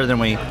quieter than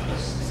we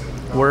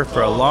were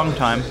for a long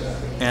time.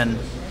 And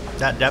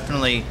that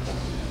definitely,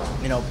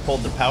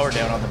 pulled the power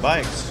down on the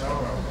bikes.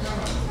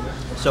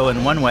 So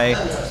in one way,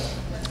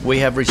 we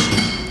have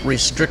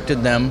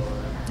restricted them,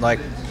 like,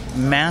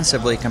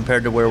 massively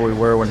compared to where we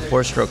were when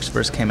four-strokes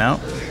first came out.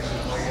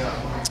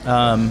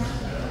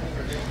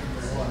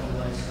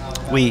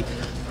 We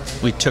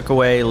took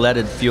away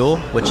leaded fuel,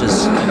 which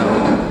is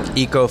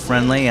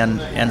eco-friendly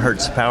and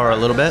hurts the power a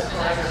little bit.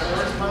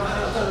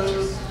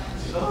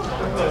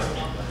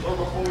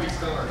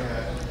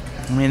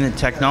 I mean, the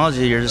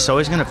technology, you're just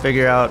always going to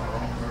figure out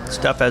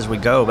stuff as we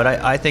go. But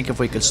I think if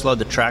we could slow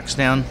the tracks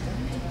down,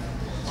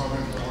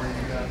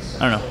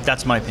 I don't know.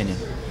 That's my opinion.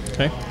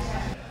 Okay.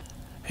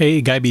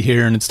 Hey, Guyby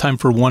here, and it's time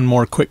for one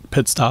more quick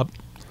pit stop.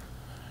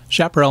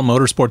 Chaparral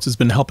Motorsports has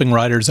been helping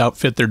riders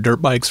outfit their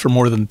dirt bikes for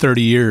more than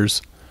 30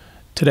 years.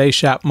 Today,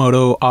 Chap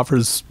Moto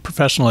offers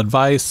professional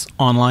advice,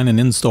 online and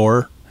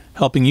in-store,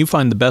 helping you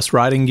find the best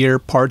riding gear,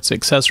 parts,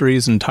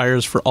 accessories, and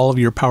tires for all of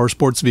your power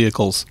sports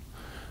vehicles.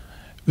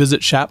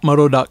 Visit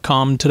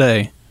chapmoto.com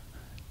today.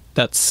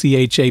 That's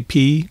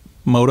CHAP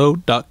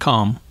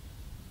moto.com.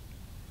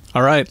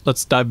 All right,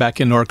 let's dive back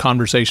into our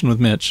conversation with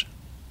Mitch.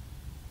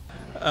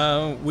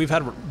 We've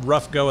had a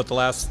rough go at the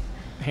last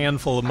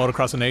handful of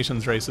Motocross of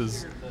Nations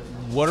races.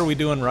 What are we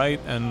doing right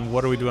and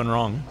what are we doing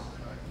wrong?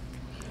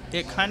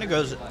 It kind of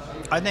goes,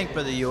 I think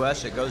for the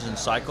U.S. it goes in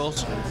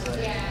cycles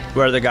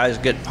where the guys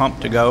get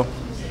pumped to go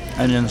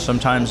and then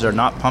sometimes they're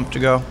not pumped to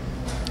go.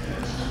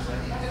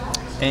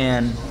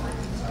 And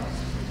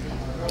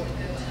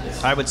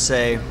I would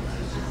say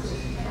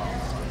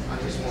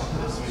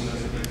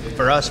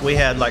for us, we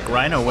had like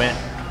Rhino went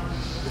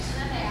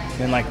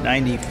in like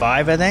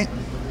 95, I think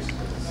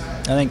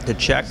to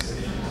Czech.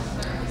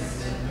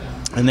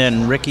 And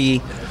then Ricky,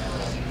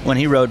 when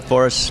he rode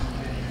for us,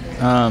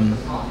 I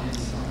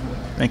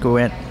think we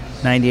went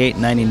 98,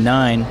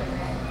 99.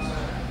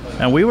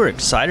 And we were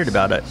excited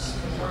about it.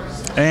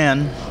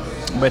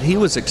 But he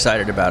was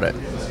excited about it.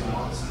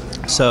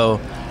 So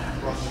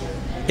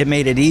it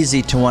made it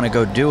easy to want to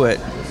go do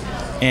it.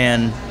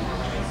 And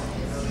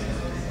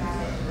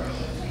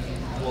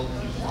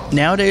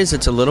nowadays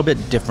it's a little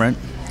bit different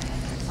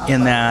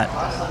in that,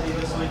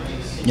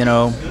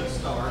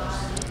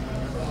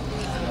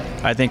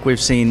 I think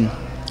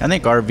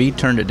RV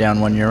turned it down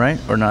one year, right?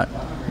 Or not?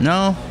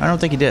 No, I don't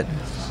think he did.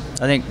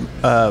 I think,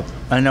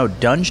 I know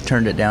Dunge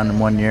turned it down in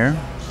 1 year.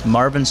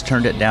 Marvin's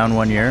turned it down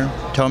 1 year.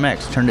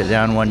 Tomax turned it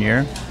down 1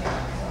 year.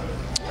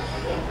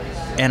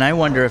 And I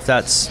wonder if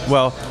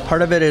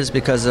part of it is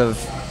because of,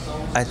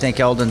 I think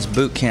Eldon's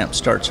boot camp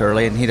starts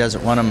early and he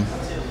doesn't want them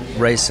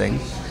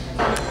racing.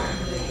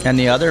 And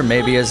the other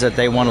maybe is that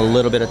they want a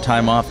little bit of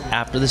time off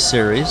after the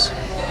series.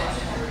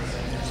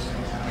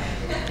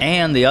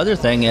 And the other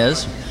thing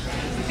is,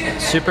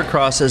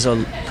 Supercross is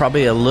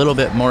probably a little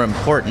bit more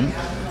important.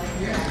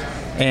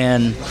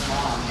 And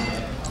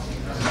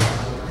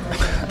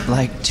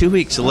like 2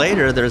 weeks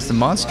later, there's the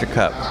Monster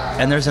Cup,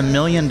 and there's $1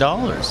 million.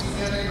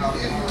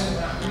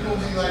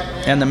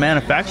 And the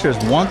manufacturers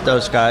want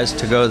those guys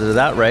to go to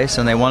that race,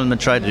 and they want them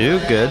to try to do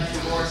good.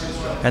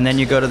 And then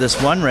you go to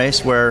this one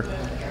race where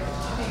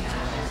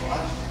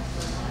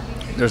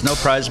there's no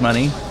prize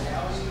money.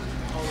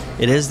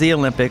 It is the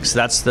Olympics.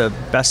 That's the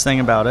best thing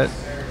about it.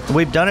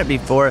 We've done it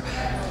before,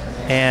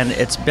 and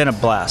it's been a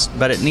blast.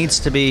 But it needs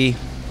to be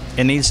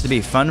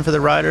fun for the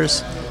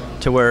riders,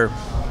 to where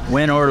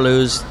win or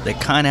lose, they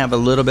kind of have a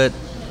little bit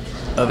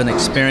of an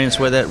experience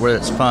with it where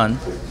it's fun.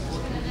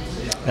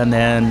 And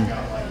then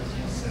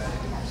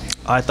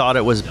I thought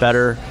it was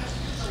better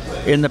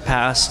in the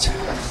past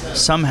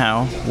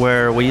somehow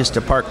where we used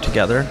to park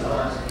together,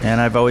 and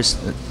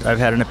I've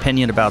had an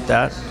opinion about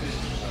that,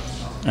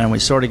 and we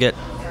sort of get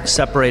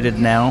separated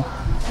now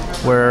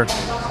where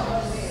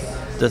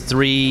the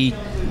three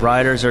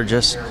riders are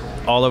just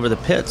all over the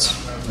pits.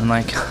 I'm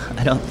like,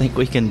 I don't think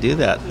we can do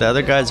that. The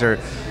other guys are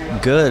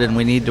good, and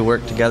we need to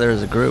work together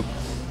as a group.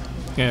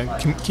 Yeah,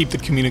 keep the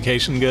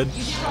communication good.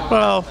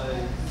 Well,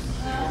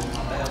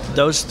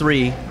 those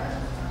three,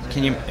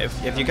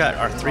 if you got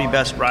our three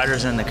best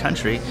riders in the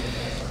country,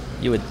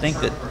 you would think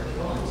that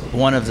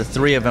one of the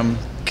three of them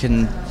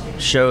can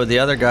show the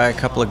other guy a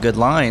couple of good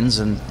lines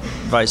and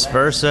vice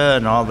versa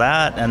and all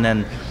that, and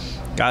then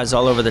guys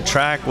all over the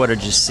track, what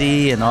did you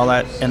see and all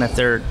that. And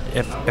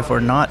if we're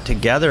not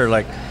together,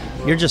 like,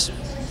 you're just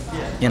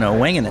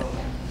winging it,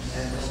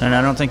 and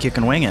I don't think you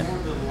can wing it.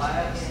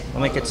 I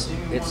think it's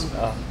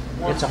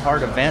a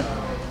hard event,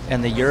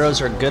 and the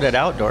Euros are good at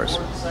outdoors.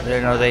 They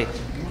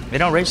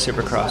don't race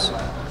Supercross,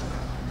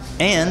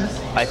 and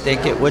I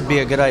think it would be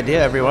a good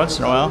idea every once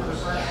in a while.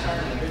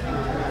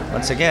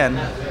 Once again,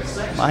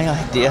 my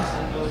idea,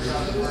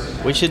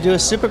 we should do a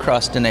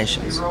Supercross to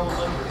nations.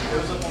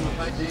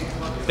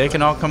 They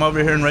can all come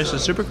over here and race the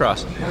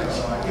Supercross.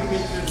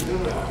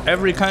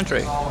 Every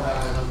country.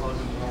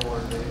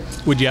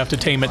 Would you have to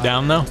tame it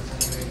down, though?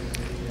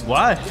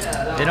 Why?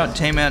 They don't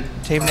tame down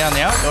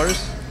the outdoors.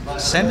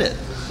 Send it.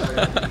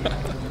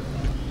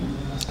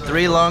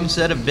 3 long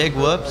set of big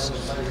whoops,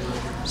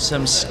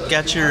 some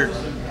sketcher,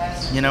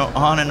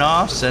 on and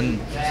offs, and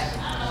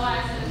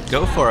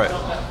go for it.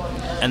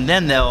 And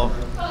then they'll,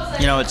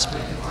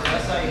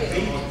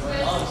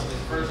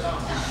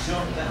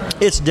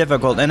 it's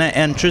difficult.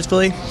 And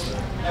truthfully,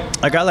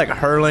 a guy like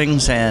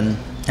Hurlings and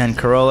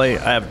Caroli,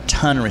 I have a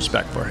ton of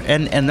respect for.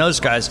 And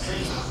those guys,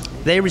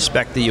 they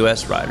respect the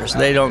U.S. riders.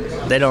 They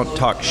don't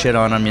talk shit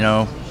on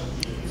them.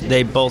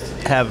 They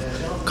both have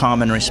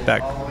common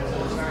respect.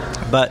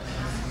 But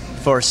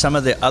for some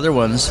of the other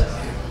ones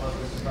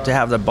to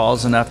have the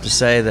balls enough to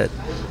say that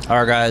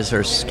our guys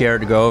are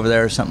scared to go over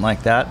there or something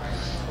like that,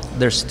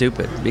 they're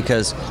stupid,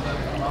 because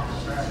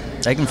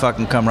they can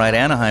fucking come right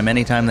Anaheim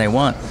anytime they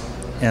want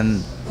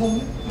and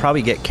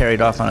probably get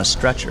carried off on a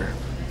stretcher.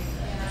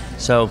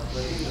 So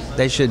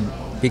they should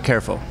be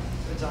careful.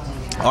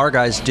 Our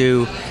guys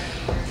do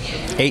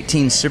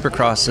 18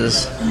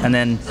 Supercrosses and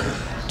then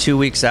 2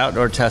 weeks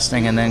outdoor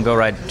testing and then go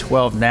ride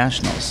 12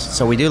 nationals.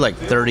 So we do like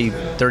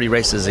 30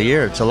 races a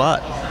year. It's a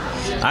lot.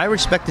 I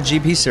respect the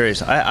GP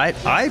series.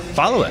 I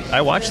follow it.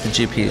 I watch the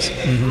GPs.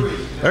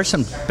 Mm-hmm. There's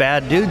some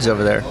bad dudes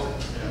over there.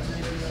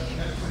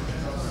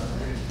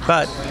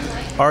 But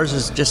ours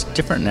is just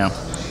different now.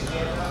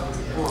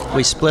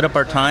 We split up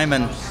our time,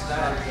 and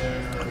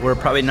we're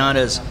probably not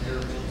as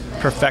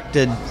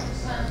perfected.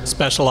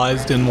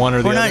 Specialized in one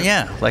or the other? We're not,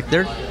 yeah. Like,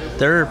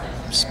 they're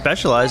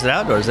specialized at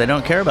outdoors. They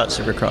don't care about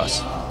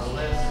Supercross.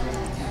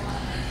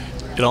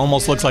 It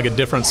almost looks like a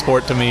different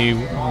sport to me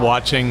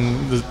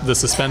watching the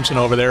suspension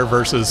over there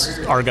versus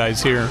our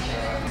guys here.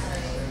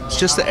 It's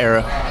just the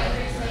era.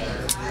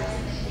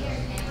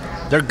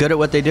 They're good at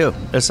what they do.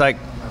 It's like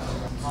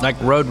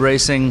road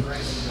racing.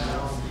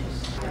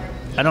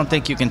 I don't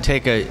think you can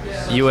take a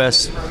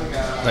U.S.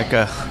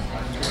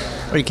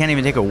 or you can't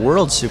even take a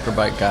world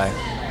superbike guy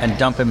and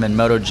dump him in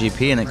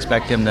MotoGP and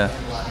expect him to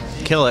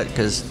kill it,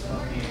 because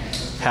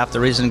half the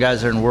reason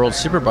guys are in world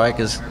superbike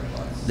is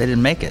they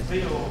didn't make it.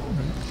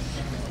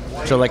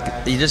 So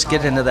you just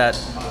get into that.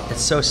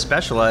 It's so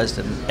specialized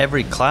in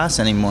every class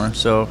anymore.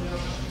 So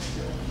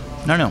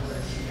I don't know.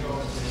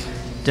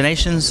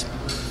 Donations,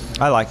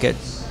 I like it,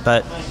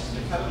 but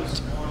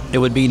it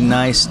would be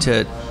nice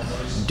to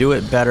do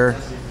it better,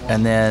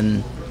 and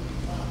then,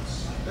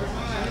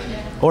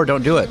 or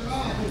don't do it.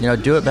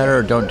 Do it better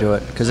or don't do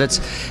it, because it's,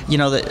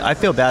 I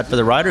feel bad for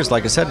the riders,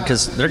 like I said,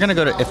 because they're going to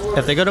go to,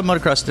 if they go to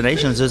Motocross to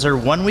Nations, is there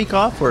 1 week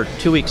off or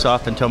 2 weeks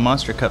off until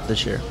Monster Cup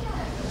this year?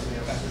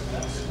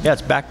 Yeah,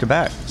 it's back to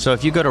back. So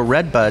if you go to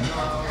Redbud,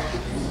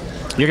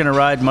 you're going to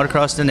ride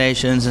Motocross to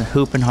Nations and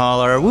hoop and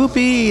holler,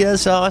 whoopee,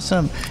 that's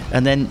awesome.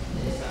 And then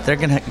they're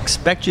going to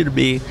expect you to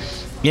be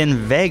in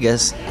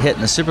Vegas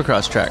hitting a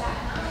Supercross track.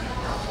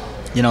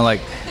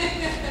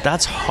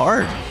 That's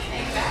hard.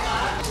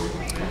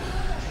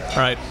 All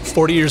right,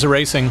 40 years of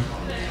racing.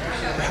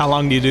 How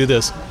long do you do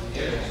this?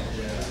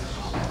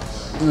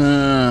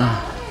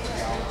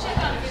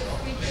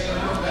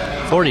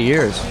 40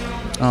 years.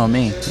 Oh,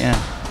 me, yeah.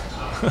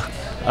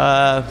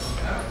 I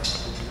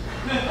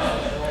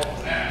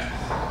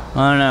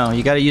don't know.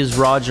 You got to use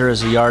Roger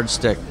as a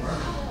yardstick.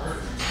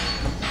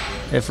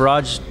 If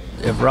Raj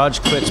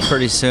quits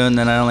pretty soon,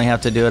 then I only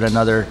have to do it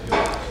another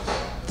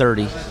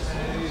 30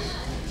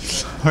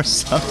 or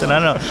something. I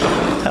don't know.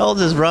 How old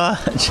is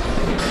Raj?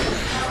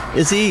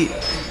 Is he?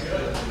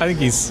 I think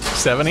he's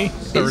 70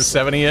 or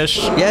 70-ish.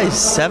 Yeah, he's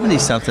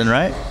 70-something,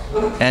 right?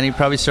 And he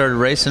probably started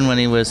racing when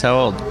he was how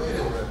old?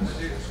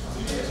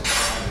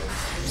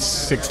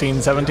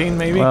 16, 17,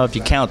 maybe? Well, if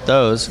you count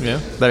those.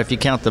 Yeah. But if you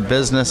count the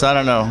business, I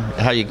don't know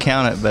how you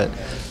count it, but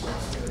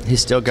he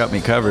still got me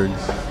covered.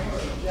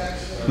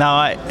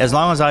 Now, as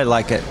long as I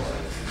like it,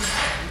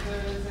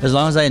 as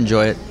long as I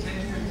enjoy it,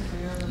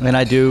 and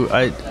I do,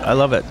 I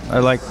love it. I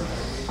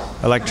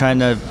like trying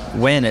to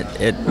win.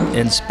 It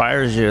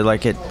inspires you.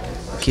 Like, it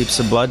keeps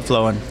the blood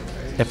flowing.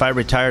 If I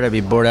retired, I'd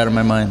be bored out of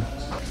my mind.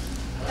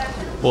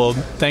 Well,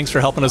 thanks for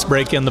helping us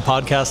break in the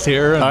podcast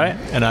here. All right.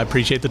 And I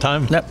appreciate the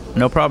time. Yep,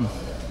 no problem.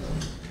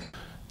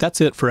 That's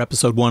it for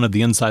episode 1 of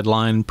The Inside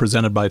Line,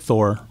 presented by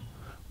Thor.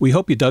 We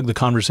hope you dug the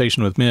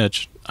conversation with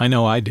Mitch. I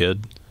know I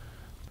did.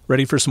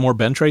 Ready for some more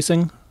bench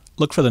racing?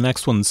 Look for the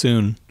next one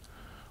soon.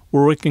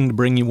 We're working to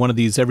bring you one of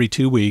these every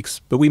 2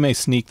 weeks, but we may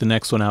sneak the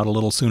next one out a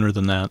little sooner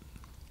than that.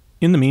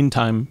 In the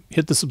meantime,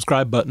 hit the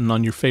subscribe button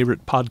on your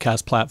favorite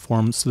podcast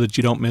platform so that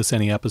you don't miss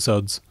any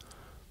episodes.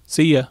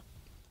 See ya!